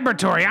a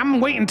laboratory.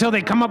 I'm waiting until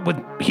they come up with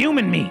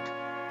human meat.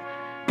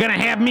 Gonna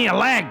have me a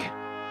leg.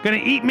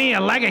 Gonna eat me a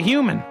leg of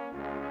human.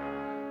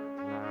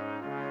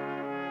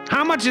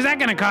 How much is that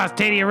gonna cost,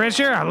 Tadia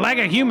Risher? A leg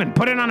of human.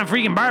 Put it on a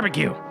freaking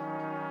barbecue.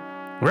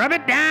 Rub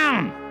it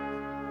down.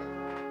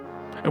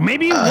 Or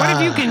maybe, what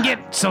if you can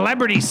get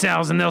celebrity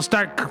cells and they'll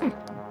start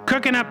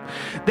cooking up?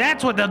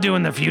 That's what they'll do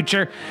in the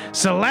future.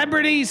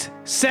 Celebrities'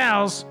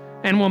 cells,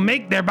 and will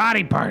make their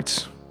body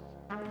parts.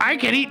 I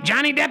could eat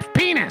Johnny Depp's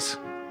penis.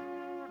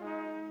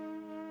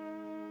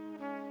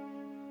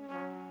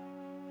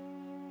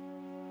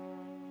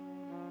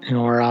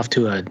 we're off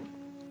to an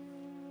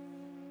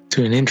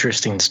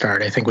interesting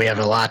start. I think we have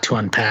a lot to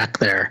unpack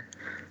there.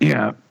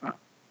 Yeah.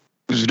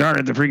 Start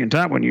at the freaking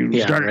top when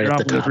you started right off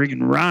with a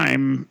freaking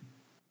rhyme,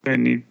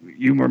 and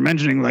you were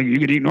mentioning like you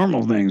could eat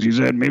normal things. You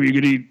said maybe you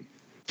could eat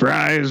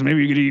fries,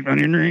 maybe you could eat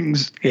onion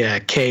rings. Yeah,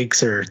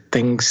 cakes or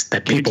things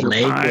that people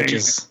make, pie, which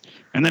is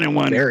and then it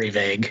went very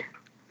vague.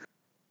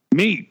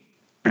 Meat,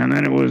 and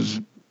then it was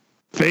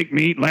fake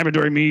meat,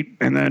 laboratory meat,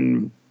 and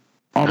then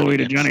all the way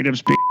to Johnny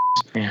Depp's p***.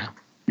 Yeah.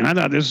 And I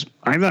thought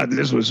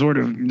this was sort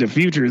of the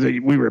future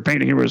that we were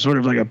painting here was sort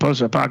of like a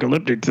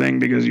post-apocalyptic thing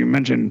because you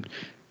mentioned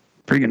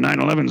freaking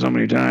 9/11 so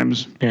many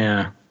times.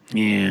 Yeah.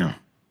 Yeah.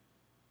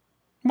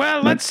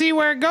 Well, let's see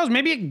where it goes.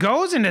 Maybe it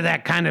goes into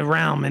that kind of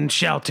realm in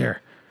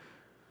Shelter.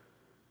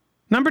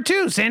 Number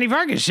 2, Sandy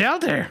Vargas,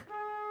 Shelter.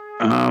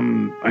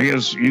 I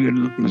guess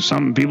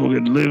some people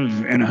could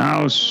live in a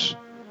house.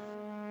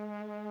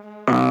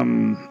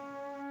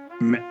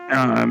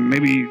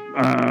 Maybe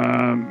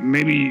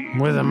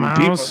with a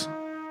mouse.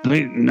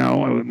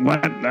 No,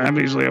 what?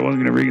 Obviously, I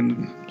wasn't gonna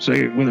freaking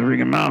say it with a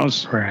freaking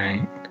mouse.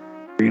 Right.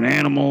 Freaking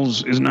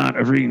animals is not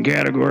a freaking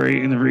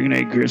category in the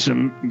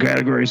freaking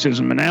category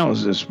system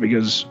analysis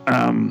because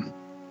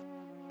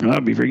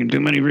that'd be freaking too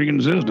many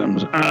freaking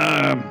systems.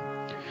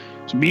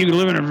 So you could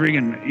live in a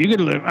freaking. You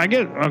could live. I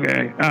get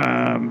okay.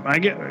 I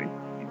get.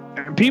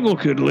 People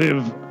could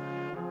live.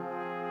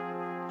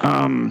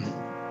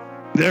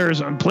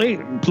 There's a place.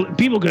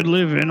 People could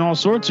live in all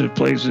sorts of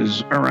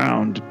places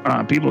around.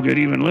 People could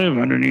even live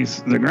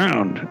underneath the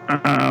ground.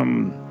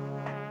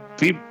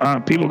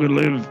 People could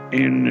live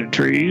in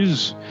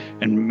trees,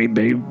 and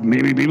maybe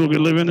people could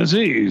live in the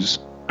seas.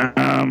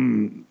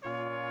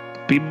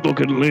 People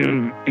could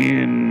live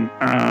in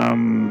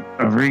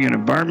a freaking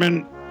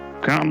apartment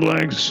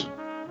complex.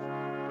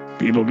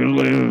 People could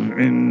live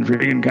in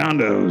freaking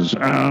condos.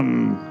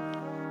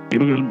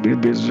 People could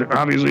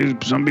obviously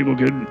some people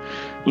could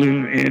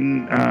live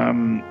in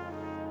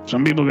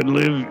some people could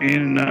live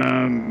in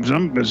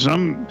some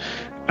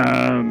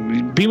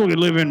people could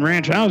live in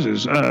ranch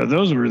houses.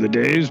 Those were the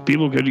days.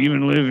 People could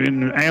even live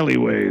in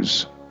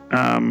alleyways.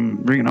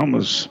 Freaking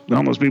homeless. The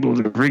homeless people,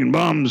 the freaking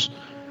bums,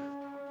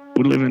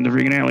 would live in the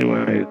freaking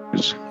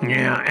alleyways.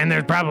 Yeah, and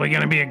there's probably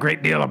going to be a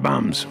great deal of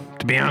bums,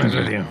 to be honest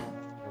with you.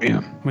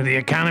 Yeah. With the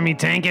economy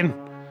tanking.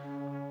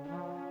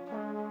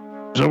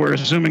 So we're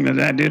assuming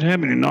that did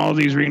happen in all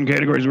these freaking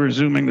categories. We're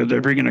assuming that the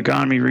freaking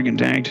economy freaking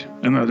tanked,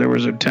 and that there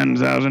was a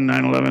 10,000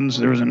 9/11s.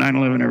 There was a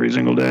 9/11 every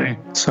single day.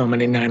 So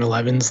many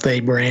 9/11s,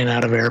 they ran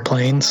out of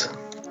airplanes.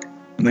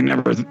 They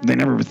never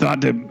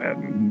thought to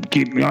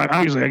keep.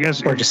 Obviously, I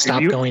guess. Or just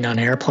stop going on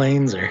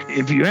airplanes, or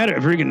if you had a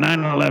freaking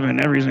 9/11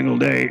 every single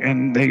day,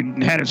 and they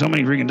had it so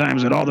many freaking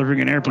times that all the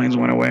freaking airplanes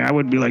went away, I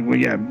would be like, well,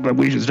 yeah, but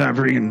we should stop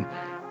freaking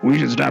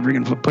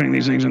putting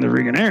these things in the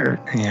freaking air.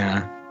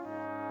 Yeah,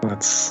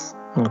 let's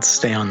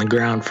stay on the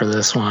ground for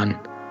this one.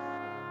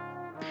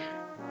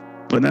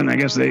 But then I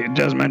guess it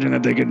does mention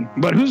that they could.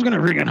 But who's gonna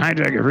freaking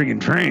hijack a freaking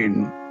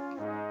train?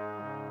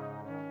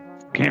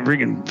 Can't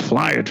freaking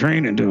fly a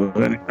train into a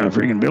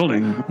freaking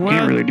building. Well,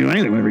 can't really do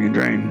anything with a freaking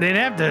train. They'd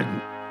have to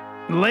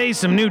lay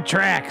some new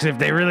tracks if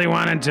they really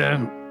wanted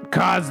to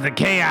cause the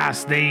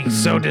chaos they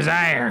so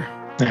desire.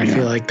 I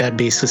feel like that'd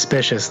be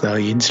suspicious, though.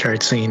 You'd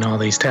start seeing all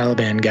these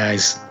Taliban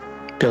guys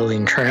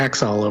building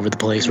tracks all over the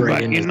place,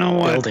 right into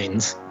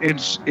buildings.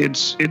 Let's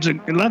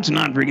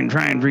not freaking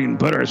try and freaking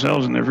put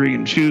ourselves in the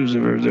freaking shoes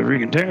of the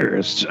freaking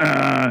terrorists.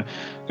 I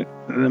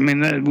mean,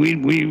 that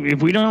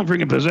if we don't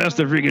freaking possess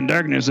the freaking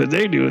darkness that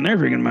they do in their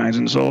freaking minds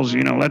and souls,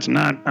 let's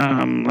not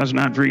try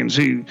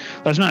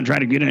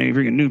to get any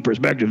freaking new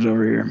perspectives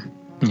over here.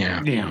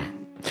 Yeah. Yeah.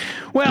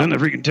 Well, then the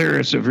freaking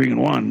terrorists have freaking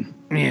won.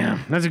 Yeah,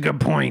 that's a good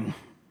point.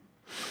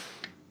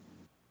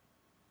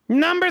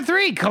 Number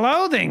 3,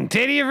 clothing.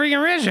 Tadia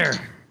freaking Risher.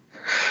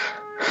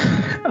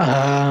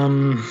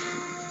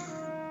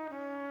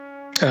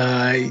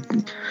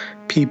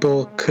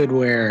 People could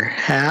wear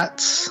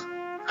hats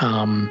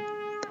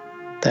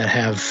that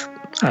have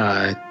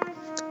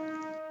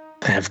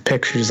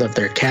pictures of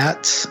their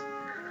cats.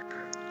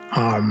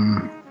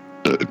 I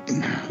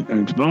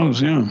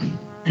suppose, yeah.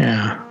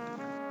 Yeah.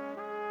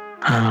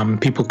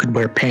 People could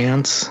wear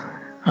pants.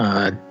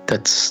 I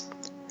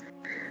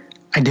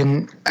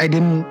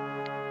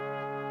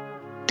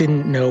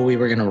didn't know we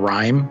were gonna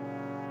rhyme,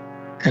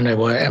 and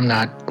I'm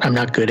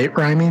not good at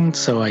rhyming,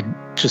 so I'm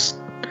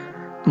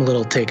a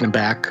little taken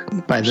aback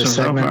by this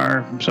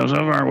segment. So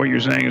far, what you're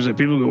saying is that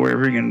people could wear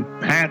freaking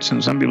hats,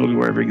 and some people could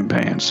wear freaking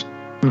pants.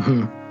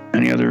 Mm-hmm.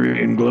 Any other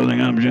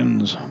clothing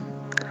options?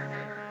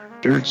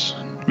 Shirts,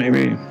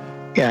 maybe.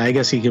 Yeah, I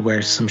guess you could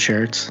wear some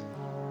shirts.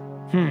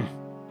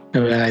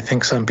 I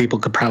think some people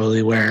could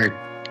probably wear,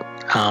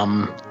 I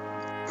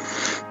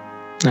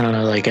don't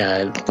know, like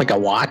a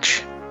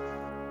watch.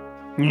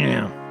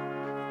 Yeah.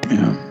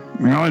 Yeah.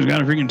 We always got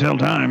to freaking tell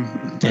time.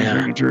 That's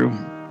freaking true.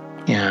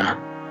 Yeah.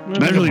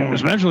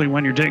 Especially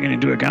when you're taking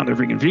into account the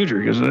freaking future,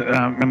 because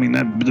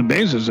the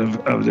basis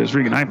of this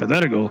freaking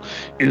hypothetical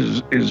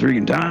is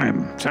freaking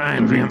time.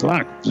 Time, the freaking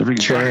clock. It's a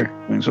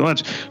freaking clock.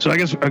 So I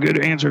guess a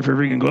good answer for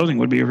freaking closing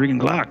would be a freaking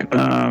clock,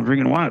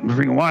 freaking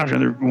watching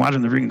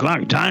the freaking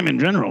clock. Time in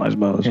general, I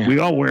suppose. Yeah. We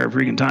all wear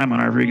freaking time on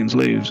our freaking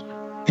sleeves.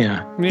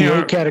 Yeah, the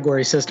 8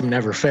 category system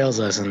never fails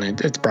us, and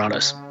it's brought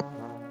us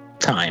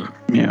time.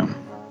 Yeah.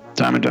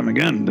 Time and time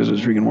again, this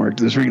has freaking worked.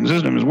 This freaking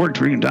system has worked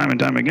freaking time and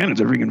time again.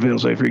 It's a freaking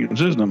fail-safe freaking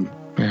system.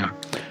 Yeah.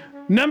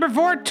 Number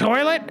 4,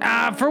 toilet.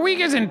 For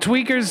weakers and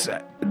tweakers,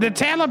 the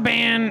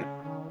Taliban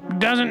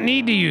doesn't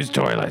need to use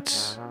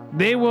toilets.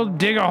 They will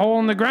dig a hole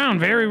in the ground.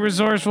 Very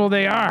resourceful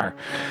they are.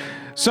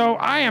 So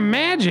I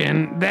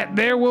imagine that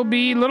there will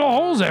be little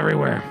holes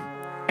everywhere.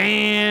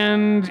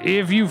 And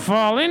if you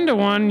fall into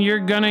one, you're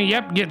gonna,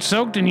 get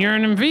soaked in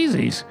urine and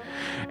feces.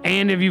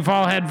 And if you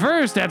fall head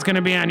first, that's going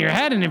to be on your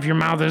head. And if your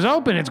mouth is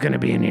open, it's going to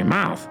be in your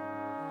mouth.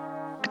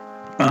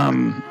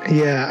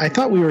 Yeah, I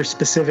thought we were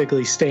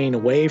specifically staying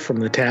away from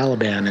the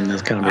Taliban in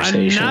this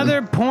conversation.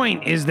 Another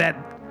point is that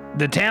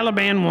the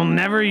Taliban will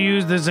never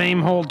use the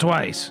same hole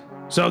twice.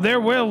 So there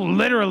will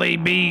literally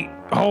be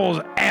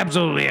holes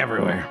absolutely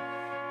everywhere.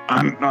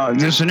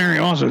 This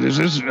scenario also, this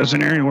is a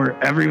scenario where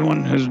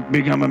everyone has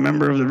become a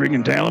member of the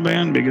freaking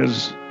Taliban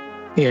because...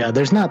 Yeah,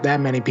 there's not that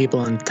many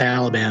people in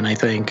Taliban, I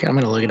think. I'm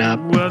going to look it up.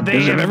 Well,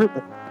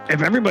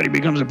 if everybody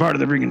becomes a part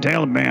of the freaking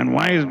Taliban,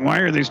 why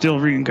are they still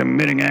freaking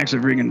committing acts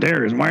of freaking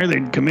terrorism? Why are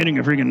they committing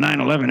a freaking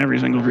 9/11 every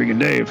single freaking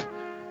day?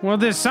 Well,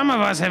 there's some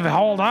of us have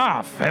held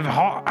off, have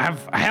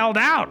held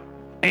out.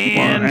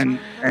 And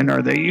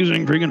are they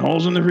using freaking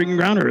holes in the freaking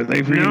ground, or are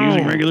they freaking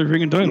using regular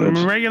freaking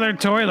toilets? Regular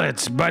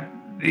toilets, but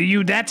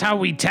that's how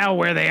we tell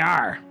where they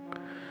are,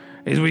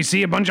 is we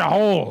see a bunch of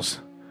holes.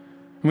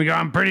 We go,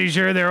 I'm pretty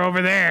sure they're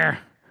over there.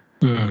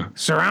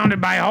 Surrounded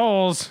by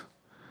holes.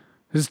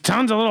 There's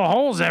tons of little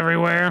holes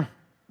everywhere.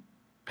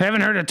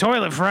 Haven't heard a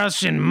toilet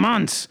flush in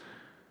months.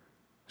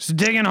 Just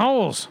digging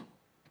holes.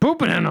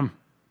 Pooping in them.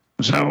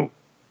 So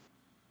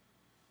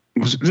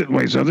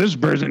this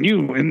person,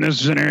 you, in this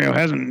scenario,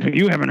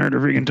 you haven't heard a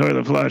freaking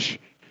toilet flush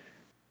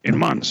in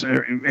months.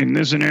 In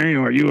this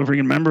scenario, are you a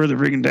freaking member of the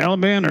freaking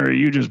Taliban, or are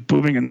you just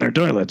pooping in their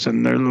toilets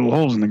and their little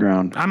holes in the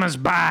ground? I'm a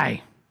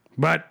spy,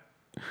 but...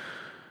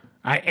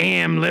 I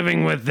am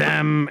living with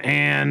them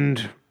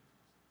and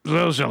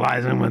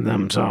socializing with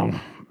them, so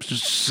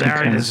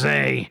sorry to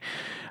say.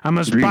 I'm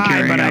a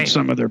spy, but I...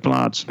 some of their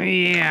plots.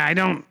 Yeah,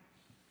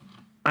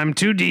 I'm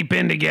too deep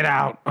in to get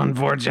out,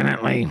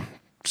 unfortunately.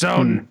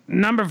 So,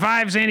 number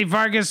 5, Sandy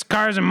Farkas,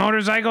 cars and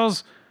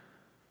motorcycles.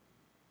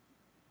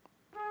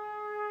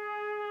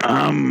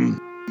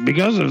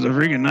 Because of the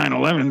freaking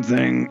 9/11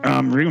 thing,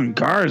 freaking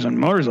cars and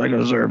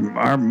motorcycles are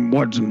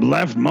what's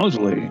left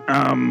mostly.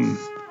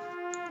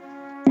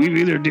 We've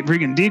either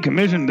freaking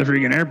decommissioned the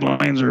freaking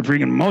airplanes, or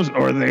freaking most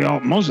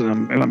of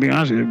them, if I'm being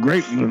honest with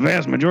you, the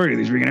vast majority of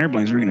these freaking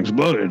airplanes freaking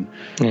exploded.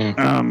 In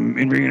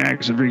freaking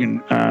acts of freaking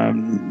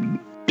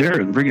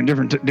terrorism, freaking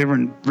different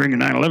freaking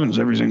 9/11s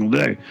every single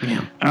day.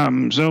 Yeah.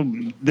 So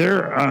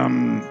there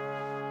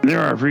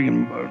are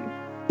freaking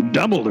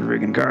double the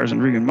freaking cars and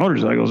freaking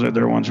motorcycles that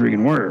there once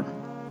freaking were.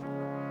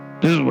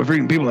 This is what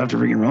freaking people have to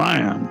freaking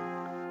rely on.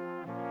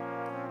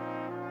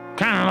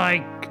 Kind of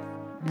like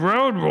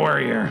Road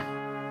Warrior.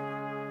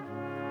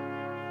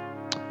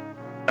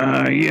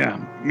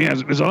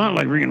 It's a lot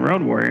like freaking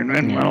Road Warrior,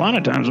 and a lot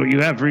of times what you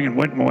have freaking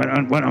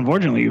what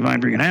unfortunately you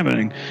find freaking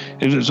happening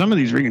is that some of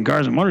these freaking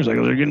cars and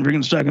motorcycles are getting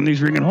freaking stuck in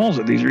these freaking holes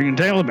that these freaking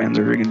Talibans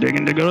are freaking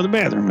digging to go to the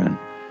bathroom in,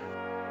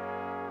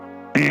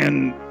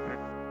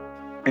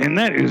 and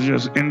that's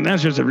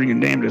just a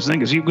freaking damnedest thing,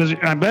 because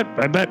I bet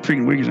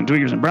freaking Weakers and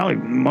Tweakers and probably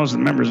most of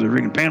the members of the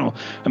freaking panel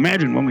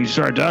imagine when we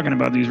started talking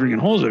about these freaking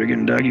holes that are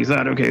getting dug, you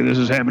thought, okay, this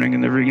is happening in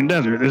the freaking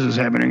desert, this is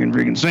happening in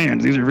freaking sand,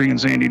 these are freaking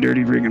sandy,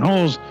 dirty freaking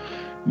holes.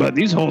 But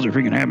these holes are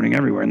freaking happening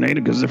everywhere, and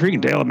because the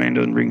freaking Taliban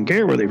doesn't freaking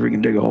care where they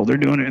freaking dig a hole. They're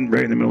doing it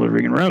right in the middle of the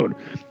freaking road.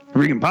 The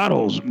freaking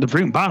potholes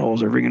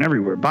are freaking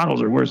everywhere.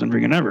 Potholes are worse than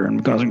freaking ever,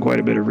 and causing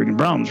quite a bit of freaking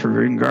problems for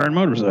freaking car and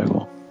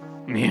motorcycle.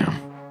 Yeah.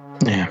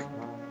 Yeah.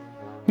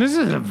 This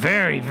is a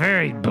very,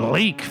 very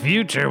bleak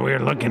future we're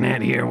looking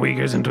at here,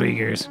 Weakers and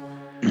Tweakers.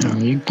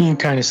 You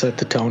kind of set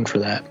the tone for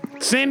that.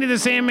 Sandy the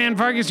Sandman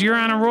Farkas, you're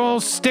on a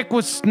roll. Stick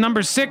with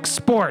number 6,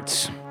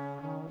 sports.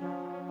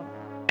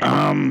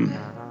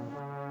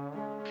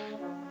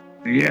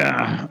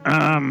 Yeah,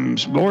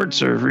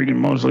 sports are freaking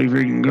mostly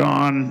freaking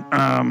gone.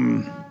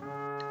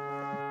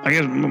 I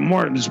guess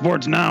more the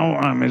sports now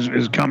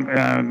is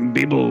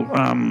people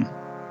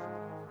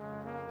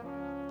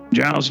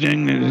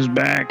jousting is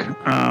back.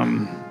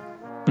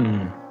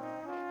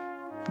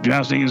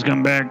 Jousting has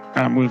come back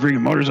with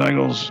freaking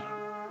motorcycles.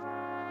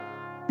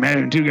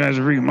 Imagine 2 guys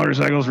with freaking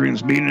motorcycles freaking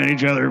speeding at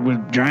each other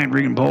with giant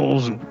freaking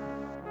poles and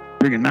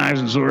freaking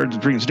knives and swords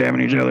and freaking stabbing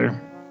each other.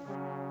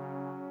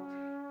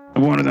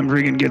 If one of them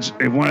freaking gets,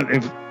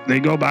 if they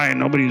go by and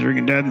nobody's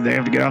freaking dead, they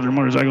have to get off their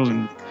motorcycles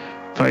and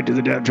fight to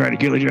the death, try to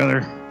kill each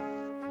other.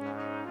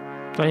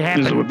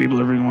 This is what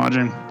people are freaking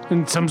watching.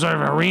 In some sort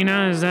of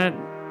arena, is that?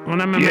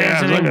 When I'm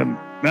imagining,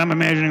 I'm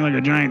imagining like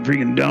a giant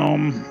freaking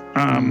dome,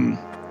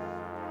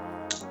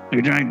 like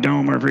a giant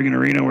dome or a freaking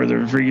arena where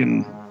they're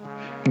freaking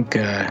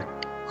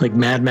like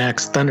Mad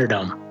Max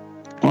Thunderdome.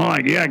 Well,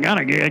 I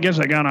guess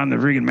I got on the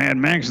freaking Mad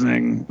Max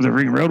thing, the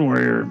freaking Road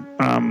Warrior.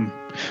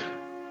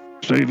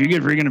 So if you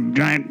get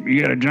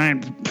you got a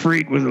giant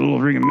freak with a little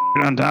freaking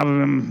on top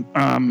of him,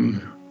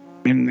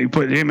 and you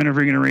put him in a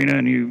freaking arena,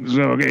 and you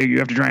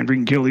have to try and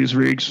freaking kill these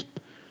freaks,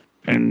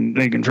 and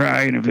they can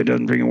try, and if it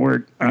doesn't freaking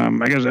work,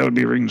 I guess that would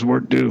be a freaking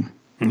sport too.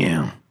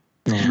 Yeah.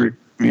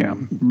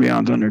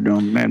 Beyond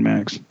Thunderdome, Mad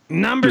Max.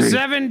 Number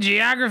 7,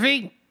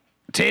 geography,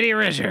 Teddy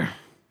Risher.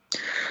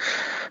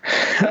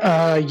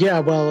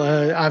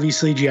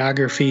 Obviously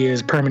geography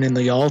is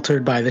permanently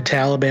altered by the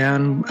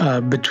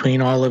Taliban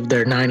between all of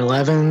their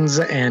 9/11s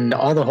and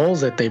all the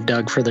holes that they've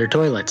dug for their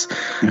toilets.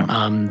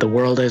 Yeah. The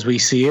world as we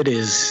see it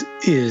is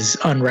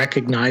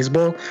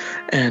unrecognizable,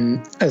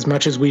 and as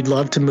much as we'd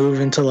love to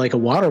move into like a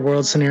water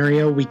world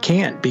scenario, we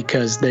can't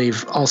because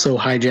they've also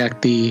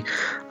hijacked the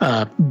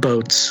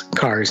boats,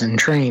 cars, and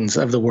trains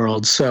of the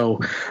world.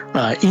 So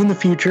in the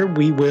future,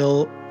 we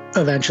will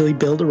eventually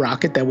build a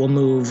rocket that will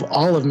move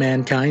all of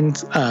mankind,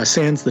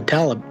 sans the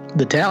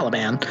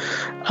Taliban,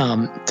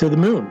 to the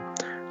moon.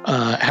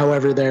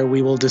 However, there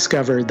we will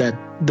discover that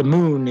the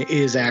moon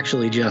is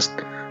actually just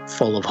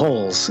full of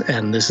holes,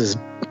 and this is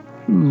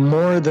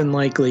more than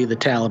likely the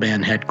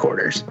Taliban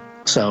headquarters.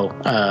 So,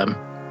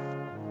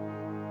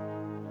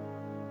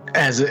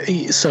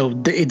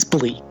 it's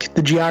bleak.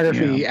 The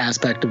geography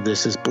aspect of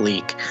this is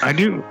bleak. I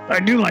do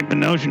like the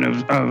notion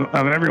of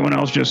everyone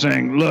else just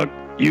saying, look,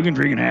 you can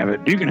freaking have it.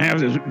 You can have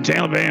this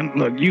Taliban.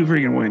 Look, you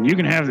freaking win. You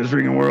can have this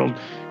freaking world.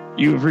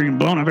 You have freaking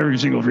blown up every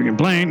single freaking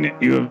plane.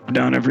 You have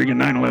done a freaking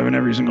 9/11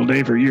 every single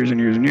day for years and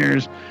years and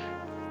years.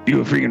 You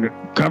have freaking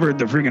covered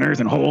the freaking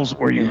earth in holes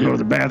where you can go to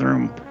the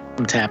bathroom.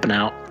 I'm tapping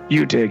out.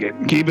 You take it.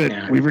 Keep it.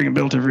 Yeah. We freaking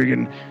built a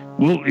freaking...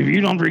 if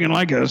you don't freaking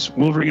like us,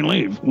 we'll freaking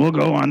leave. We'll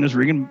go on this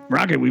freaking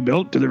rocket we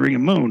built to the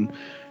freaking moon.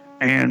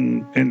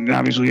 And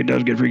obviously it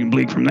does get freaking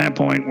bleak from that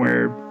point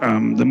where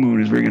the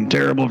moon is freaking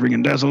terrible,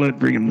 freaking desolate,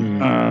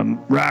 freaking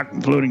rock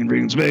floating in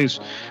freaking space.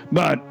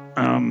 But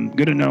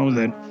good to know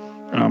that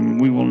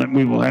we will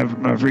have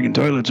freaking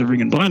toilets of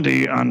freaking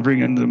plenty on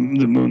freaking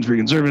the moon's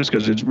freaking surface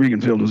because it's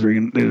freaking filled with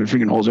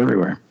freaking holes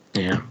everywhere.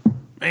 Yeah.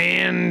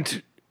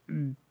 And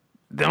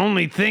the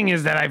only thing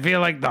is that I feel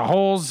like the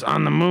holes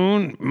on the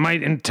moon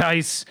might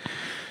entice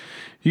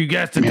you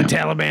guessed it, the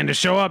Taliban to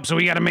show up, so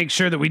we got to make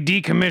sure that we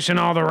decommission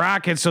all the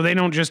rockets so they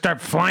don't just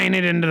start flying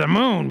it into the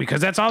moon,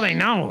 because that's all they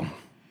know.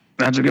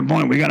 That's a good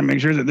point. We got to make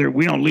sure that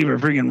we don't leave a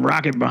freaking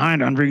rocket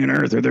behind on freaking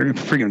Earth, or they're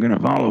freaking going to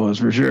follow us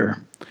for sure.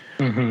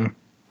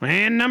 Mm-hmm.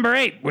 And number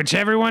 8, which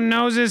everyone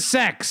knows is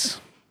sex.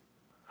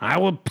 I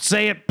will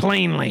say it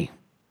plainly.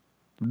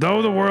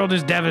 Though the world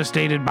is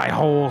devastated by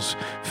holes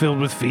filled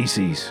with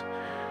feces,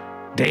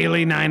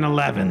 daily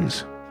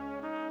 9/11s,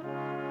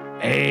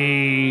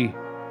 a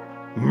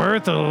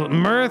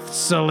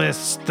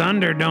mirthless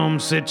Thunderdome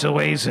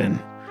situation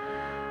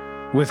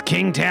with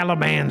King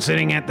Taliban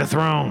sitting at the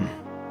throne.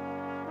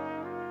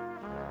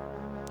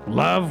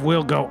 Love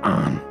will go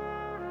on,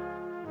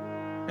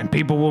 and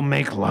people will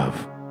make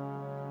love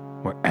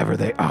wherever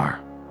they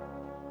are.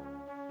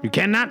 You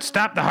cannot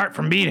stop the heart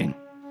from beating,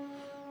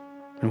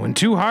 and when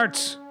two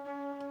hearts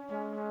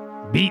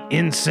beat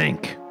in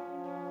sync,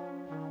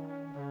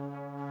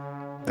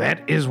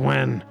 that is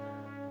when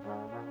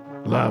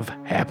love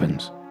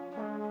happens.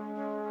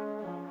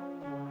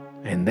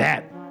 And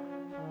that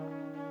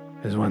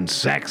is when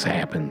sex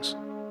happens.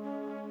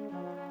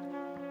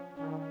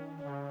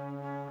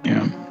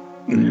 Yeah.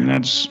 And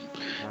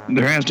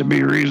there has to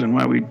be a reason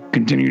why we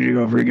continue to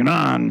go freaking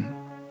on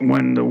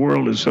when the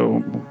world is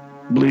so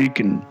bleak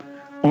and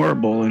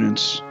horrible, and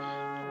it's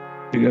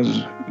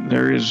because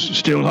there is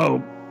still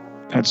hope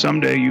that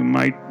someday you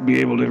might be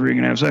able to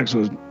freaking have sex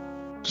with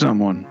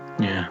someone.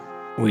 Yeah.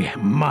 We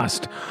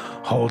must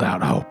hold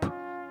out hope.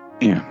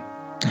 Yeah.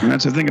 And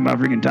that's the thing about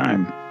freaking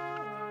time.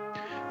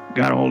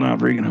 Gotta hold out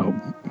freaking hope.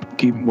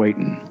 Keep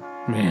waiting.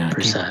 Yeah.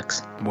 For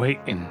sex.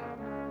 Waiting.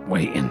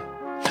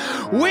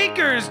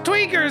 Weakers,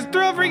 tweakers,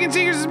 thrill freaking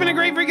seekers. It's been a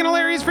great freaking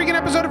hilarious freaking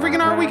episode of freaking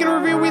Our Week in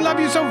Review. We love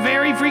you so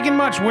very freaking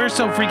much. We're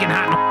so freaking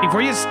hot and horny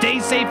for you. Stay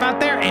safe out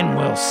there, and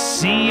we'll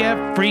see you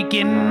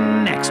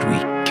freaking next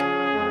week.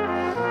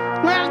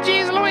 Well,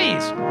 geez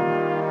Louise.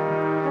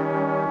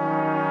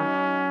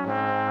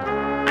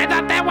 I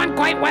thought that went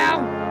quite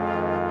well.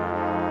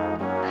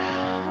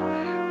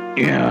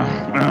 Yeah,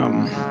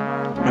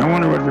 I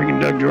wonder what freaking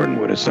Doug Jordan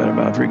would have said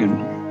about freaking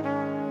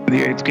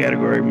the 8th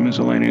category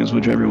miscellaneous,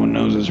 which everyone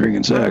knows is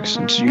freaking sex.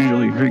 It's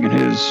usually freaking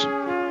his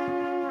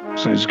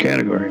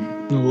category.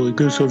 Well, I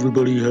guess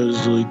everybody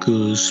has like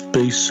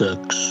space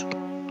sex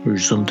or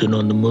something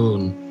on the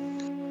moon.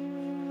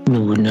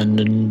 And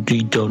then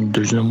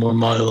there's no more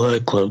Mile High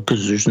Club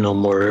because there's no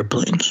more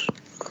airplanes.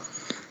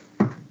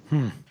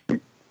 That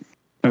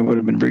would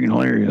have been freaking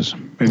hilarious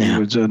if he would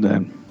have said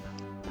that.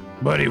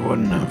 But he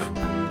wouldn't have.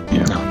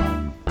 Yeah. No.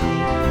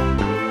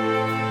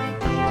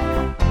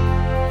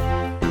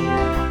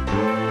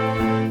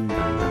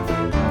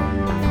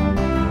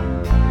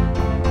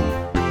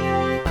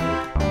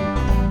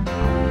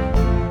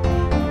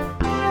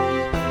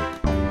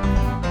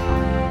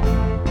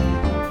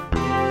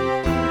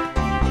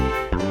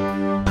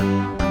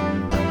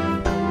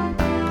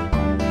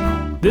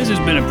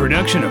 been a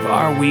production of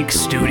Our Week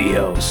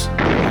Studios.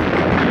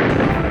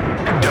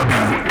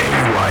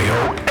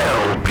 WAYO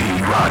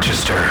LP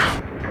Rochester.